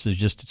tide versus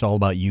just it's all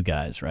about you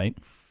guys, right?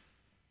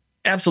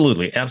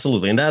 Absolutely,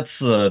 absolutely, and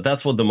that's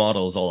what the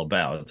model is all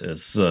about.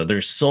 Is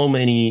there's so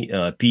many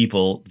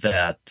people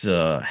that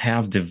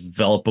have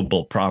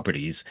developable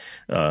properties,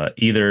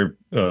 either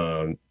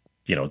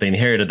they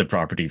inherited the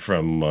property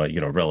from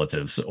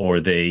relatives, or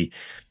they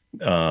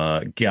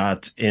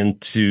got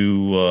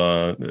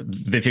into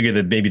they figured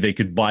that maybe they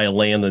could buy a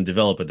land and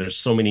develop it. There's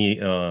so many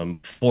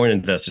foreign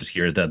investors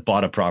here that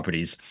bought up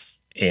properties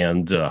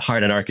and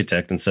hired an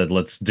architect and said,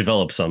 let's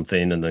develop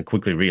something, and then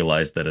quickly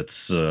realized that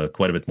it's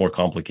quite a bit more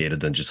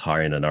complicated than just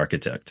hiring an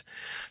architect.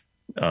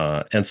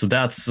 And so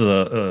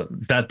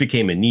that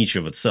became a niche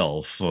of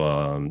itself,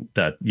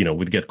 that,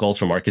 we'd get calls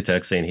from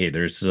architects saying, hey,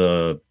 there's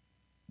a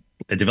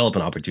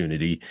development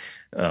opportunity.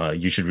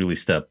 You should really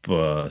step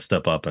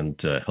up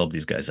and help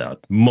these guys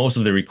out. Most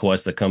of the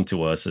requests that come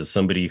to us is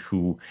somebody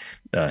who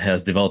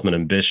has development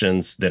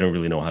ambitions. They don't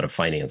really know how to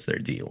finance their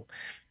deal.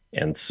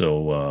 And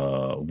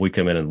so we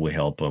come in and we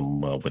help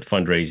them with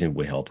fundraising.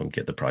 We help them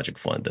get the project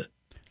funded.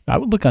 I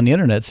would look on the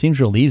internet. It seems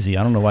real easy.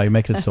 I don't know why you're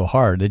making it so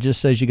hard. It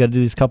just says you got to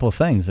do these couple of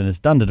things, and it's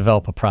done to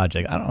develop a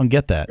project. I don't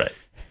get that. Right.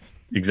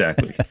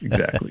 Exactly.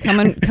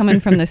 coming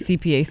from the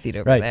CPA seat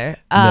over there.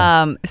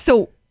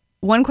 So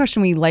one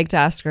question we like to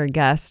ask our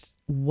guests: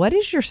 what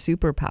is your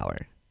superpower?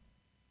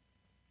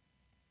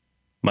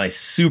 My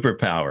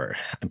superpower: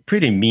 I'm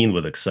pretty mean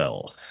with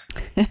Excel.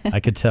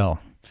 I could tell.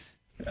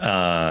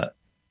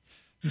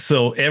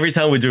 So every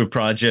time we do a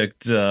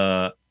project,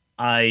 I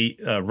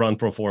run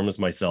pro formas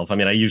myself. I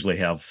mean, I usually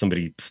have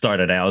somebody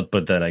start it out,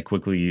 but then I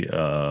quickly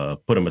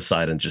put them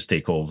aside and just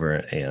take over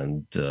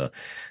and running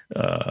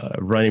pro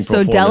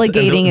formas. So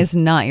delegating is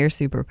not your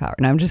superpower.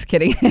 No, I'm just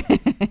kidding.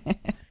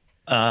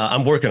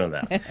 I'm working on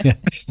that.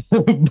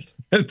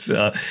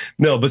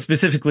 No, but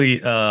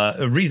specifically,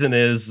 a reason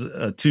is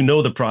to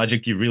know the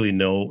project. You really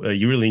know,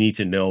 you really need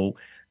to know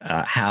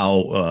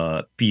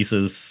how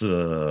pieces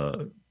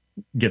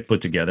get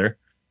put together,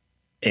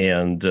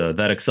 and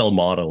that Excel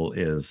model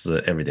is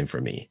everything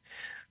for me.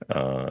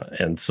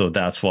 And so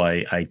that's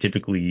why I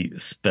typically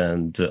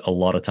spend a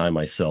lot of time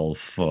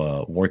myself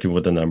working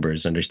with the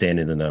numbers,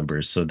 understanding the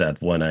numbers, so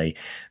that when I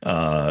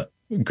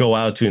go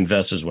out to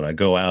investors, when I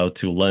go out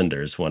to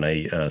lenders, when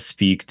I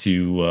speak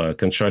to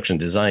construction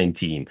design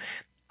team,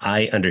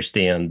 I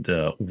understand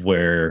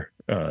where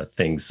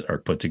things are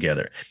put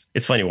together.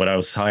 It's funny, when I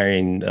was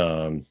hiring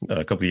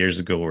a couple of years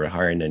ago, we were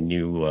hiring a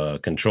new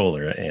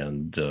controller,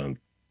 and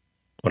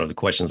one of the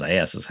questions I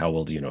asked is, how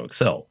well do you know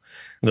Excel?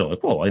 And they're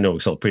like, well, I know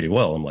Excel pretty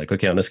well. I'm like,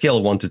 okay, on a scale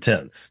of 1 to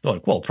 10. They're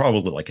like, well,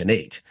 probably like an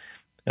 8.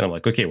 And I'm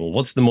like, okay, well,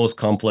 what's the most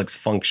complex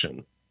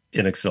function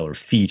in Excel or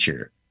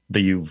feature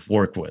that you've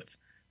worked with?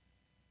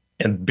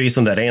 And based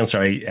on that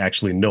answer, I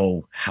actually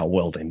know how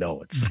well they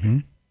know it.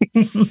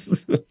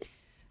 Mm-hmm.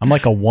 I'm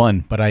like a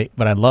 1, but I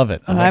love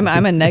it.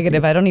 I'm a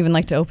negative. I don't even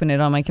like to open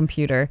it on my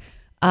computer.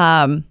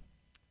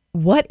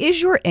 What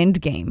is your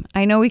end game?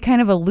 I know we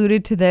kind of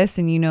alluded to this,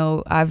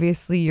 and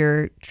obviously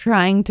you're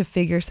trying to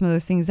figure some of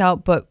those things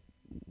out, but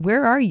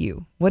where are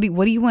you? What do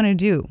you want to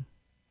do?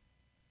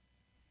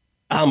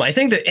 I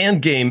think the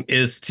end game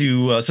is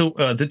to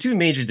the two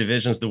major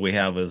divisions that we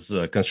have is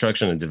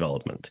construction and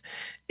development.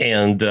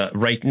 And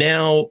right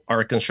now,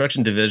 our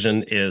construction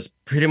division is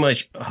pretty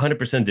much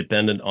 100%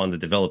 dependent on the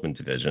development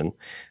division,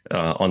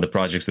 on the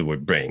projects that we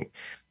bring.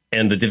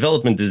 And the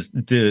development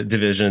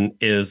division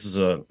is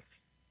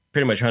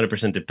pretty much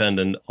 100%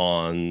 dependent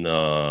on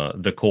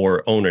the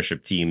core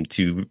ownership team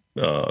to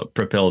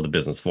propel the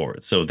business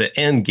forward. So the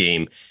end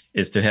game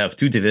is to have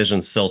two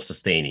divisions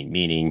self-sustaining,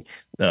 meaning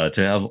to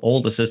have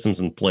all the systems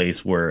in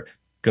place where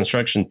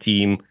construction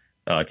team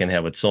can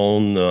have its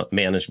own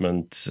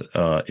management,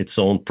 its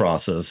own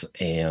process,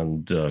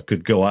 and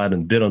could go out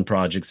and bid on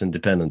projects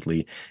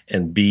independently.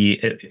 And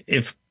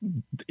if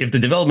the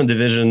development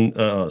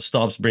division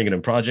stops bringing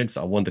in projects,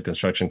 I want the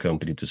construction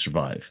company to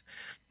survive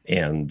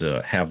and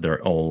have their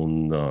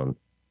own,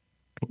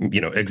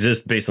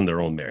 exist based on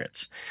their own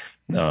merits.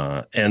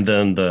 And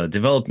then the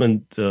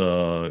development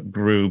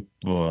group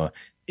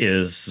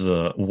is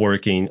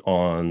working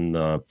on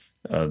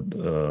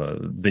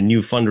the new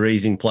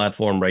fundraising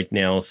platform right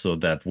now, so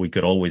that we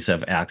could always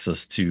have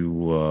access to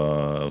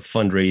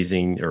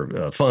fundraising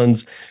or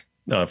funds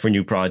for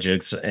new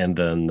projects. And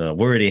then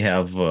we already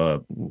have,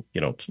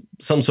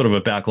 some sort of a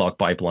backlog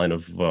pipeline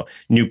of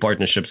new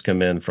partnerships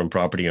come in from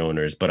property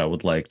owners, but I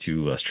would like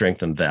to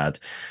strengthen that.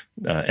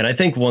 And I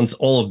think once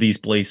all of these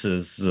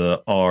places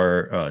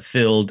are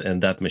filled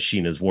and that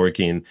machine is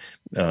working,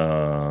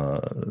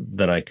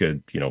 then I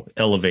could,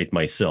 elevate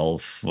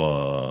myself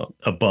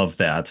above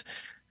that.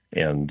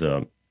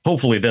 And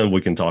hopefully then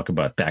we can talk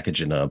about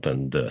packaging up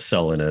and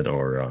selling it,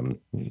 or,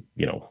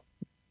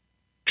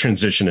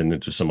 transitioning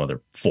into some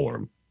other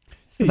form.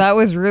 So that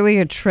was really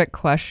a trick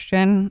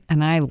question,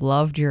 and I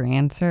loved your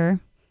answer.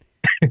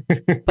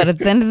 But at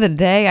the end of the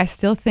day, I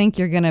still think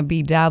you're going to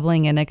be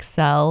dabbling in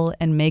Excel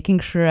and making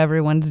sure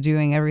everyone's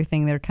doing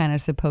everything they're kind of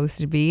supposed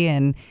to be.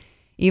 And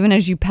even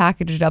as you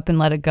package it up and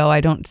let it go,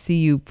 I don't see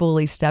you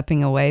fully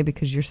stepping away,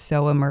 because you're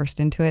so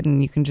immersed into it,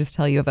 and you can just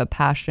tell you have a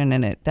passion,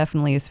 and it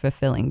definitely is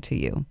fulfilling to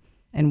you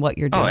and what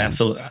you're doing. Oh,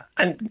 absolutely.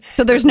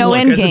 So there's no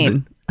end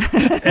game.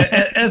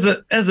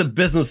 As a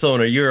business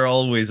owner, you're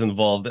always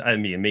involved. I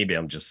mean, maybe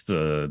I'm just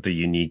the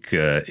unique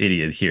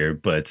idiot here,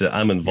 but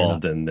I'm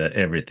involved in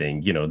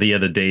everything. The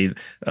other day,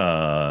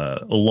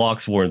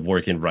 locks weren't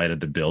working right at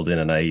the building,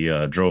 and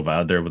I drove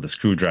out there with a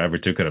screwdriver,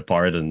 took it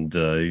apart, and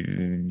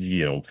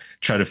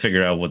try to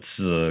figure out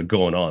what's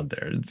going on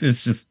there.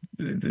 It's just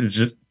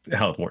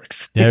how it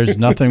works. There's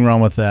nothing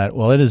wrong with that.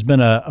 Well, it has been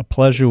a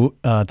pleasure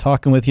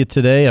talking with you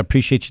today. I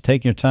appreciate you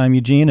taking your time,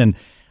 Eugene. And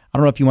I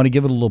don't know if you want to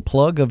give it a little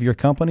plug of your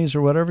companies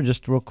or whatever,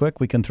 just real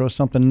quick. We can throw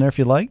something in there if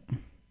you like.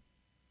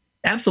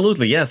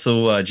 Absolutely. Yeah.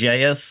 So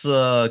GIS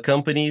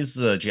companies,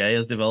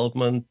 GIS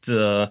development,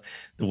 the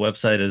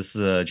website is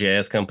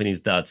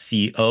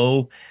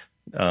giscompanies.co.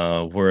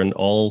 We're in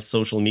all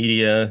social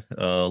media,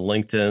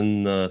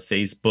 LinkedIn,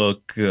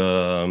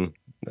 Facebook,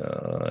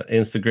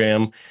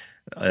 Instagram.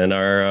 And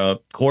our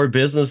core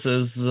business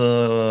is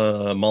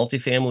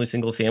multifamily,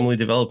 single-family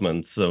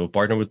development. So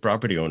partner with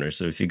property owners.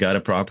 So if you got a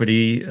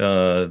property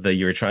that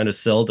you're trying to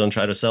sell, don't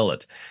try to sell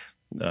it.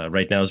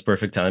 Right now is the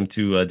perfect time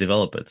to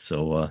develop it.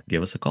 So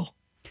give us a call.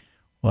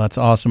 Well, that's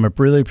awesome. I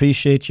really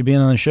appreciate you being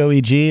on the show,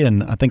 EG,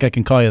 and I think I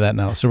can call you that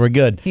now. So we're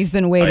good. He's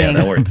been waiting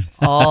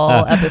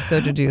all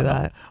episode to do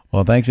that.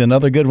 Well, thanks.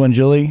 Another good one,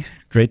 Julie.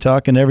 Great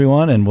talking to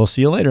everyone, and we'll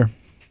see you later.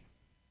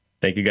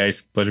 Thank you,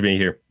 guys. Pleasure being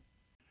here.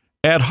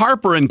 At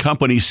Harper &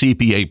 Company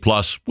CPA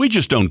Plus, we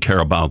just don't care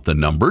about the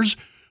numbers.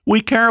 We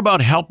care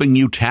about helping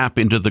you tap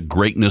into the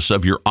greatness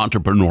of your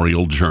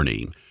entrepreneurial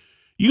journey.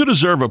 You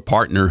deserve a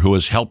partner who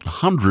has helped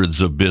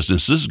hundreds of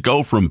businesses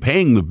go from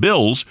paying the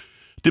bills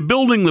to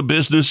building the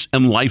business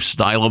and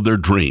lifestyle of their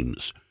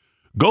dreams.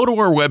 Go to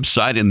our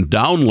website and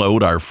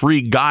download our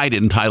free guide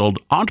entitled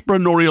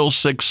Entrepreneurial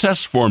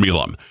Success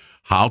Formula: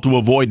 How to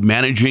Avoid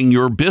Managing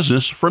Your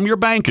Business from Your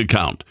Bank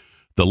Account.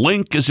 The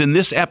link is in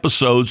this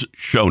episode's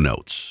show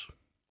notes.